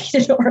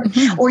isolated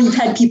or you've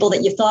had people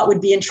that you thought would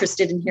be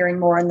interested in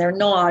hearing more and they're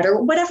not,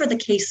 or whatever the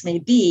case may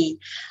be,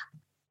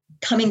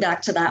 coming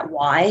back to that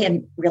why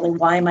and really,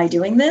 why am I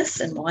doing this?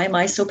 And why am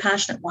I so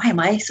passionate? Why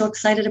am I so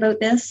excited about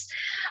this?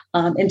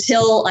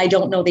 Until I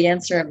don't know the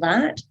answer of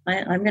that,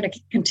 I'm going to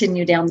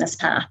continue down this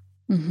path.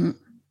 Mm-hmm.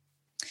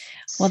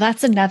 Well,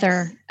 that's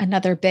another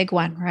big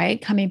one,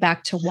 right? Coming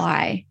back to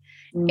why.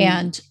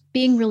 And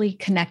being really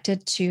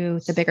connected to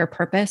the bigger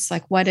purpose,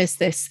 like what is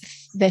this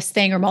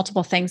thing or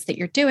multiple things that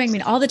you're doing? I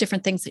mean, all the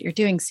different things that you're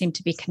doing seem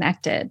to be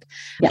connected.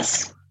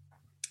 Yes.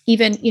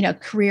 Even,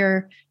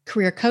 career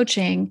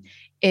coaching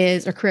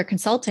or career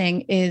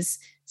consulting is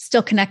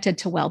still connected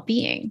to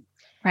well-being,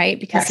 right?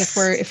 Because if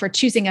we're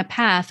choosing a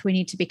path, we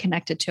need to be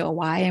connected to a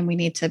why, and we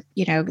need to,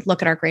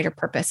 look at our greater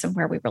purpose and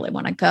where we really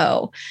want to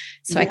go.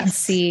 So I can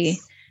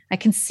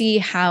see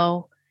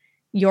how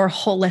your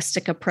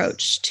holistic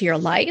approach to your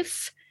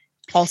life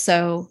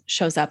also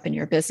shows up in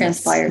your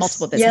business, transpires.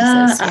 Multiple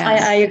businesses. Yeah.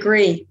 I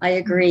agree.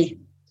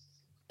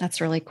 That's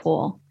really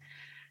cool.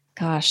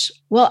 Gosh.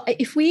 Well,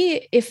 if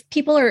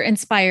people are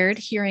inspired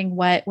hearing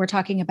what we're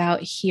talking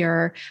about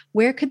here,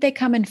 where could they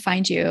come and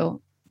find you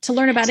to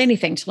learn about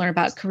anything, to learn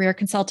about career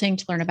consulting,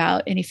 to learn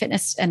about any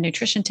fitness and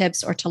nutrition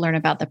tips, or to learn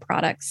about the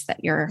products that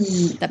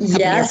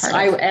Yes,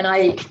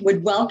 I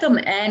would welcome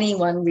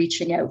anyone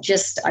reaching out.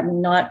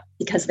 I'm not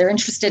because they're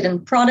interested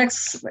in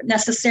products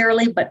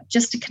necessarily, but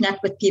just to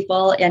connect with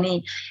people.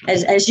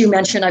 As you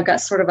mentioned, I've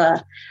got sort of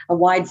a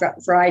wide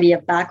variety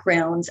of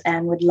backgrounds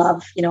and would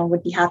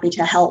be happy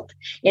to help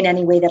in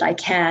any way that I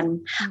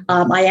can.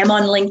 I am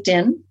on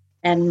LinkedIn,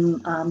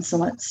 and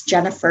so it's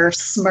Jennifer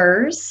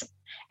Smrz,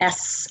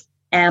 SMRZ.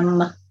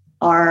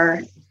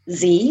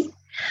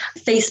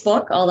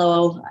 Facebook,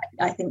 although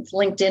I think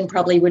LinkedIn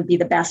probably would be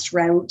the best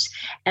route.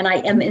 And I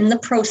am in the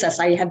process.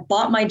 I have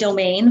bought my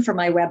domain for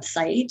my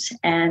website,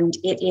 and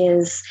it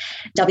is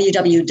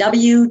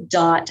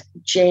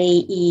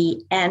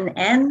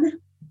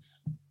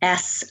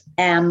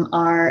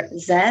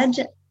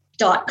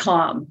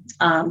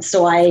www.jennSMRZ.com.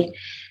 So I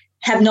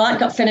have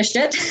not finished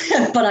it,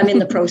 but I'm in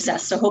the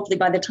process. So hopefully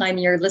by the time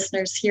your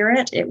listeners hear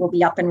it, it will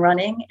be up and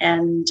running,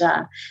 and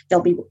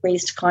there'll be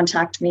ways to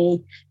contact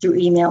me through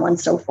email and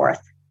so forth.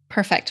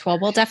 Perfect. Well,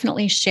 we'll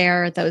definitely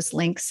share those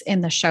links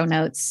in the show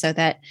notes so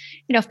that,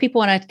 if people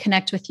want to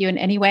connect with you in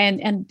any way,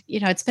 and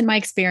it's been my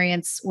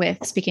experience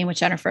with speaking with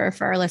Jennifer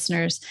for our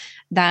listeners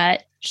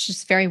that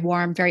she's very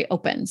warm, very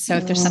open. So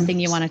if there's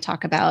something you want to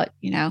talk about,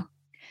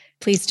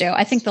 please do.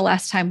 I think the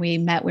last time we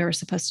met, we were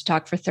supposed to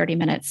talk for 30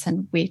 minutes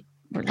and we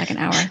were like an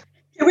hour.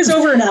 It was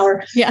over an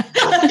hour. Yeah,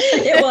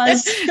 it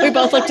was. We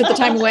both looked at the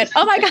time and went,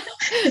 "Oh my God,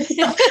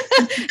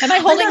 am I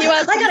holding you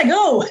up? I gotta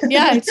go."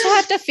 Yeah, I still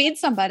have to feed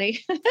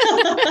somebody.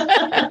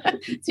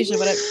 It's usually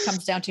what it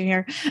comes down to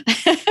here.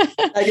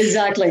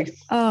 Exactly.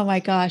 Oh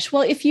my gosh.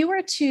 Well, if you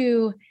were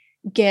to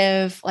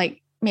give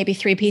like maybe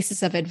 3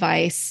 pieces of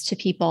advice to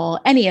people,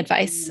 any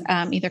advice,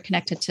 either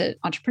connected to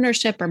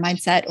entrepreneurship or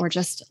mindset or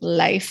just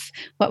life,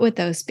 what would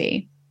those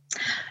be?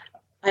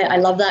 I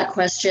love that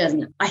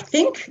question. I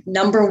think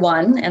number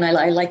one, and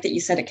I like that you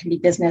said it can be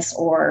business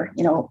or,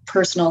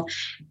 personal,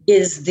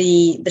 is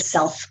the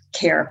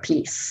self-care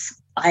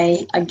piece.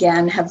 I,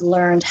 again, have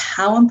learned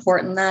how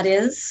important that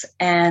is.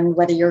 And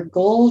whether you're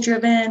goal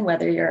driven,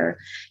 whether you're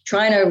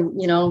trying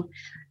to,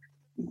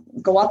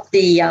 go up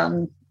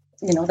the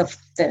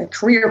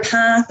career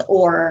path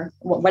or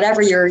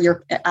whatever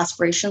your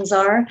aspirations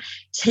are,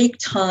 take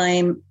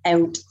time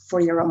out for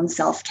your own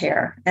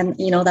self-care. And,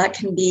 that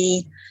can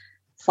be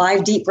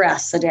 5 deep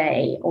breaths a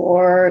day,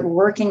 or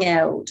working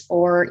out,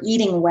 or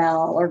eating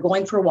well, or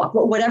going for a walk,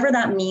 whatever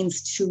that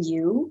means to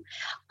you.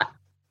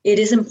 It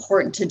is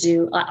important to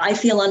do, I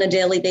feel, on a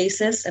daily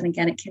basis. And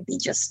again, it can be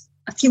just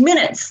a few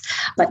minutes,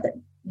 but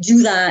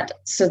do that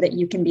so that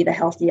you can be the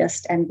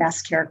healthiest and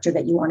best character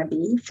that you want to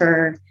be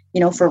for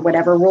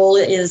whatever role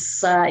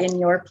is in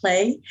your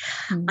play.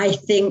 Mm-hmm. I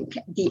think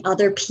the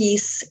other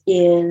piece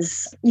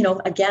is,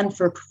 again,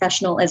 for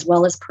professional as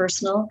well as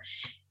personal,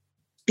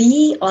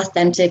 be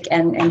authentic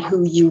and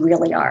who you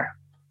really are,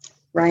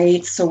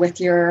 right? So if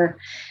you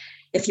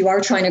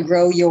are trying to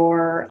grow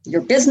your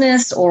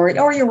business, or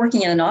you're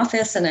working in an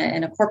office in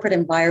a corporate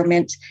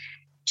environment,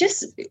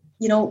 just,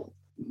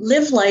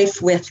 live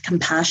life with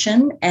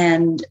compassion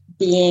and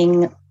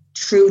being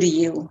true to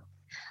you.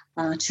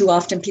 Too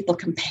often people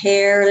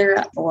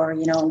compare or,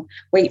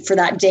 wait for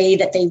that day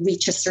that they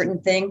reach a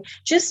certain thing.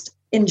 Just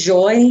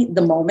enjoy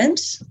the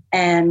moment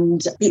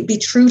and be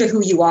true to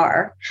who you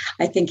are,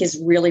 I think,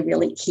 is really,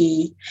 really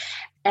key.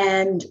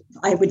 And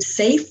I would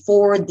say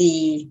from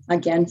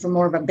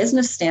more of a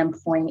business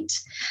standpoint,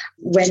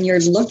 when you're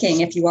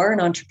looking, if you are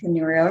an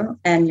entrepreneur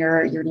and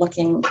you're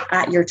looking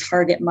at your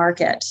target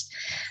market,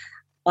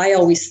 I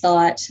always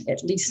thought,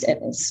 at least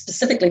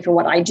specifically for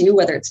what I do,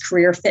 whether it's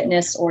career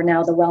fitness or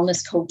now the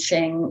wellness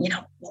coaching,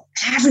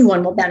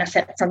 everyone will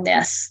benefit from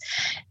this.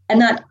 And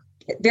that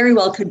very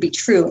well could be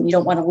true. And you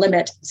don't want to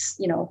limit,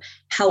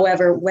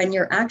 however, when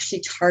you're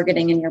actually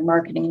targeting in your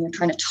marketing and you're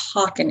trying to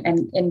talk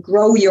and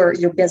grow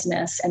your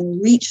business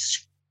and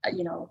reach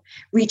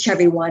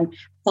everyone,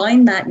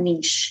 find that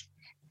niche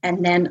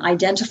and then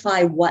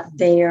identify what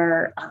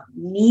their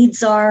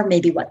needs are,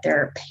 maybe what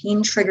their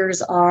pain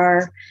triggers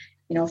are.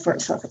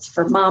 So if it's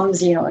for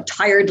moms,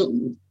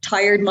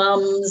 tired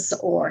moms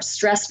or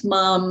stressed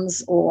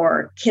moms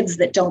or kids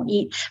that don't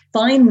eat,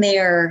 find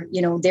their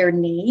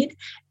need,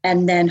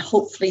 and then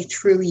hopefully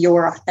through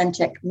your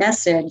authentic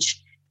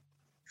message,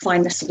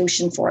 find the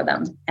solution for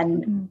them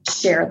and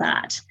share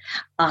that.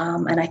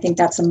 And I think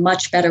that's a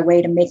much better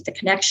way to make the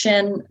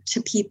connection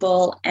to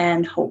people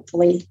and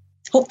hopefully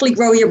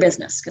grow your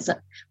business, because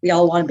we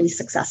all want to be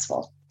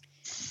successful.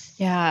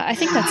 Yeah, I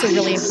think that's a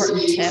really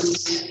important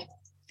tip,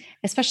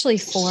 especially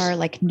for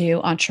like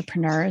new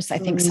entrepreneurs. I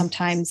think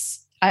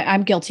sometimes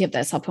I'm guilty of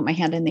this. I'll put my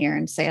hand in the air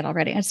and say it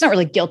already. And it's not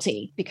really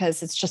guilty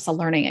because it's just a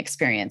learning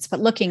experience. But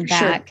looking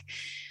back,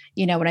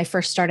 when I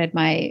first started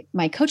my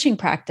coaching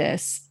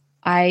practice,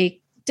 I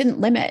didn't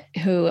limit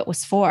who it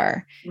was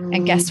for.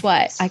 And guess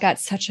what? I got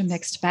such a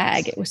mixed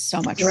bag. It was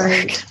so much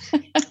work.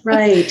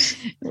 Right.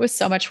 It was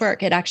so much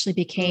work. It actually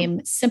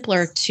became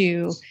simpler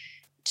to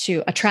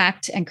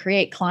attract and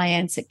create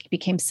clients. It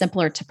became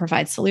simpler to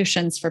provide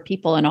solutions for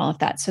people and all of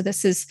that. So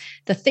this is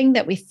the thing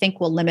that we think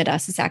will limit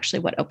us is actually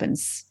what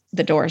opens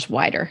the doors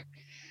wider.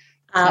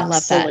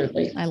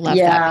 Absolutely. I love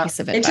that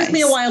piece of advice. It took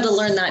me a while to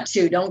learn that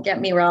too. Don't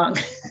get me wrong.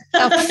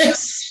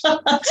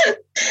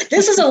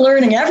 This is a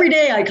learning. Every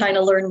day I kind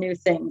of learn new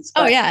things.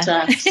 But,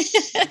 yeah.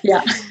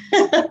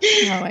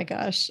 Oh my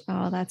gosh.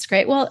 Oh, that's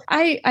great. Well,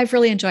 I've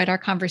really enjoyed our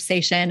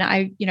conversation.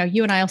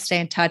 You and I will stay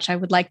in touch. I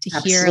would like to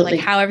hear like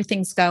how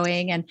everything's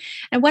going and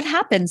what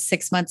happens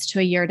 6 months to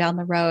a year down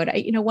the road.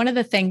 One of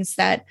the things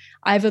that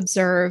I've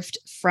observed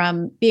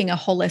from being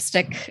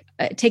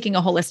taking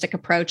a holistic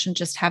approach and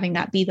just having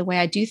that be the way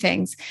I do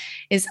things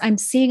is I'm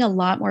seeing a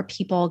lot more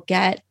people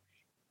get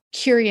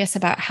curious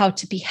about how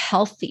to be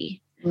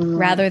healthy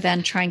rather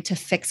than trying to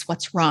fix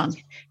what's wrong.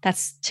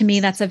 To me,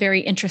 that's a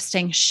very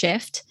interesting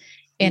shift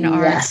in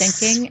our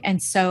thinking.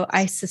 And so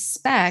I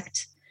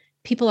suspect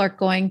people are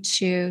going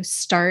to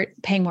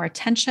start paying more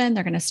attention.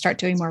 They're going to start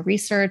doing more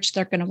research.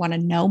 They're going to want to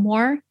know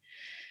more.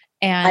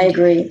 And I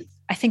agree.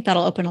 I think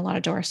that'll open a lot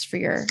of doors for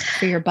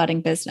your budding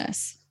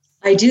business.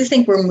 I do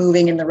think we're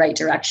moving in the right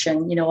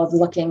direction, of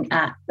looking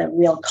at the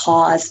real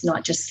cause,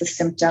 not just the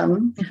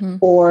symptom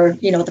or,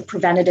 the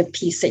preventative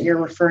piece that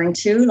you're referring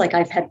to. Like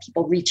I've had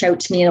people reach out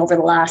to me over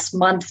the last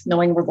month,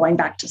 knowing we're going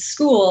back to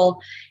school,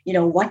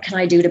 what can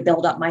I do to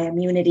build up my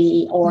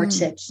immunity or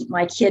to keep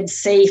my kids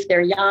safe?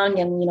 They're young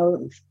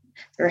and,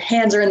 their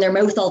hands are in their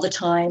mouth all the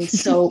time.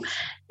 So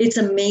it's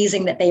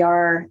amazing that they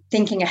are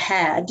thinking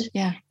ahead.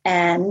 Yeah.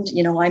 And,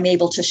 I'm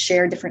able to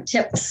share different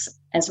tips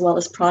as well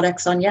as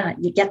products on,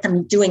 you get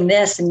them doing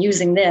this and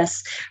using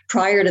this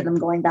prior to them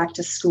going back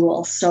to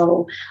school.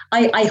 So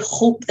I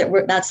hope that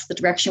that's the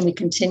direction we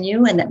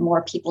continue and that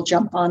more people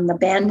jump on the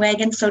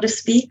bandwagon, so to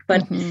speak.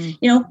 But,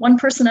 one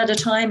person at a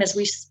time as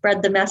we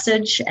spread the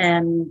message,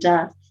 and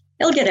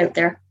it'll get out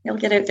there. It'll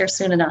get out there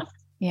soon enough.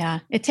 Yeah,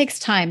 it takes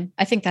time.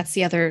 I think that's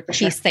the other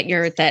piece that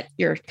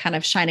you're kind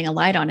of shining a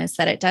light on, is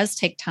that it does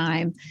take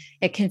time.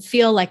 It can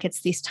feel like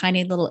it's these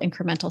tiny little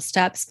incremental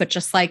steps, but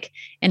just like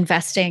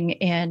investing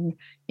in,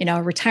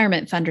 a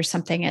retirement fund or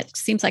something, it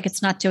seems like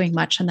it's not doing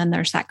much. And then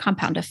there's that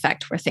compound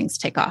effect where things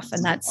take off.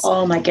 And that's,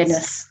 oh my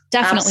goodness,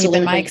 definitely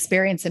been my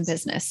experience in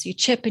business. You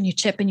chip and you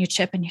chip and you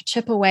chip and you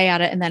chip away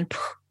at it, and then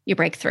you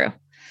break through.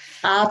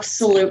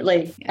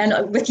 Absolutely.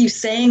 And with you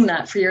saying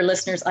that, for your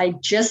listeners, I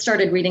just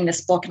started reading this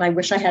book, and I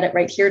wish I had it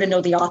right here to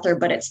know the author,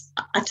 but it's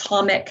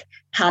Atomic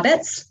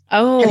Habits.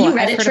 Oh, have you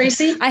read it,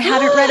 Tracy? I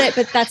haven't read it,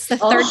 but that's the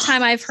third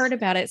time I've heard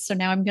about it. So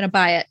now I'm going to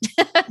buy it.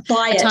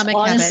 Buy it.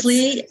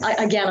 Honestly,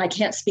 I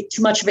can't speak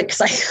too much of it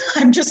because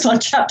I'm just on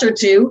chapter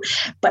 2,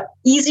 but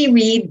easy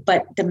read,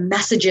 but the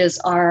messages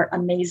are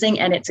amazing.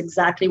 And it's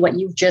exactly what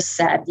you've just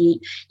said.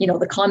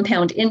 The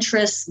compound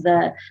interest,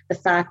 the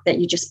fact that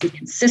you just be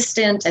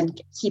consistent and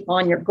keep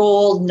on your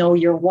goal, know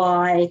your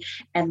why,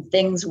 and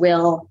things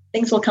will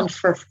come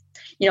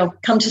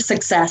come to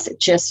success.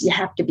 It just, you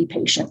have to be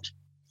patient.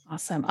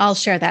 Awesome. I'll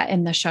share that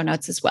in the show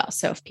notes as well.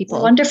 So if people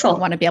want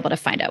to be able to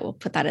find out, we'll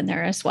put that in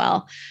there as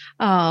well.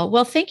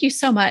 Well, thank you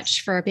so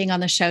much for being on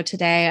the show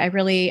today.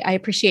 I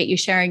appreciate you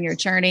sharing your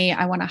journey.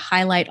 I want to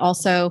highlight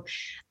also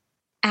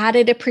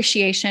added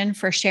appreciation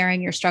for sharing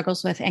your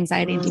struggles with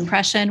anxiety and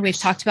depression. We've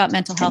talked about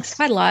mental health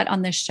quite a lot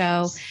on this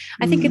show.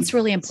 I think it's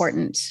really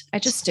important. I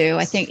just do.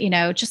 I think,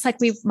 just like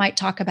we might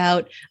talk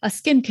about a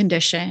skin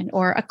condition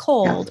or a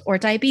cold or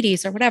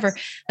diabetes or whatever,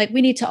 like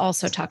we need to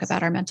also talk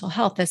about our mental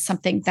health as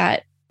something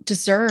that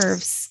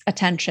deserves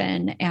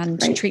attention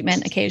and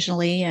treatment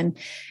occasionally.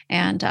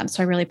 And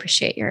so I really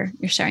appreciate your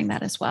sharing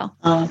that as well.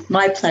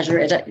 My pleasure.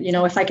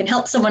 If I can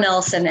help someone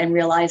else and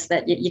realize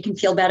that you can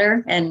feel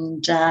better,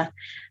 and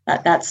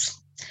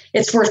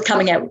it's worth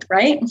coming out,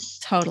 right?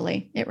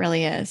 Totally. It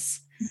really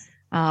is.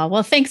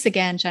 Well, thanks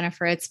again,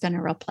 Jennifer. It's been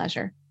a real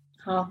pleasure.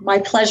 My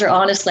pleasure.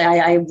 Honestly,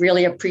 I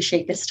really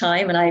appreciate this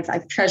time, and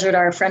I've treasured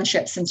our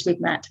friendship since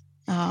we've met.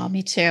 Oh,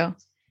 me too.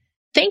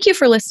 Thank you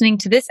for listening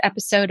to this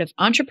episode of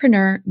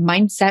Entrepreneur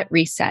Mindset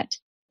Reset.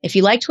 If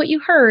you liked what you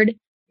heard,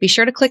 be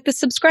sure to click the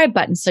subscribe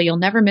button so you'll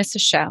never miss a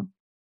show.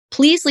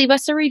 Please leave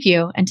us a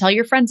review and tell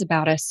your friends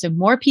about us so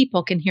more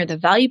people can hear the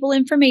valuable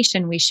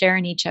information we share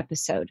in each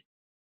episode.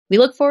 We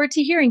look forward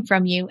to hearing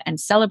from you and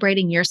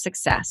celebrating your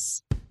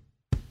success.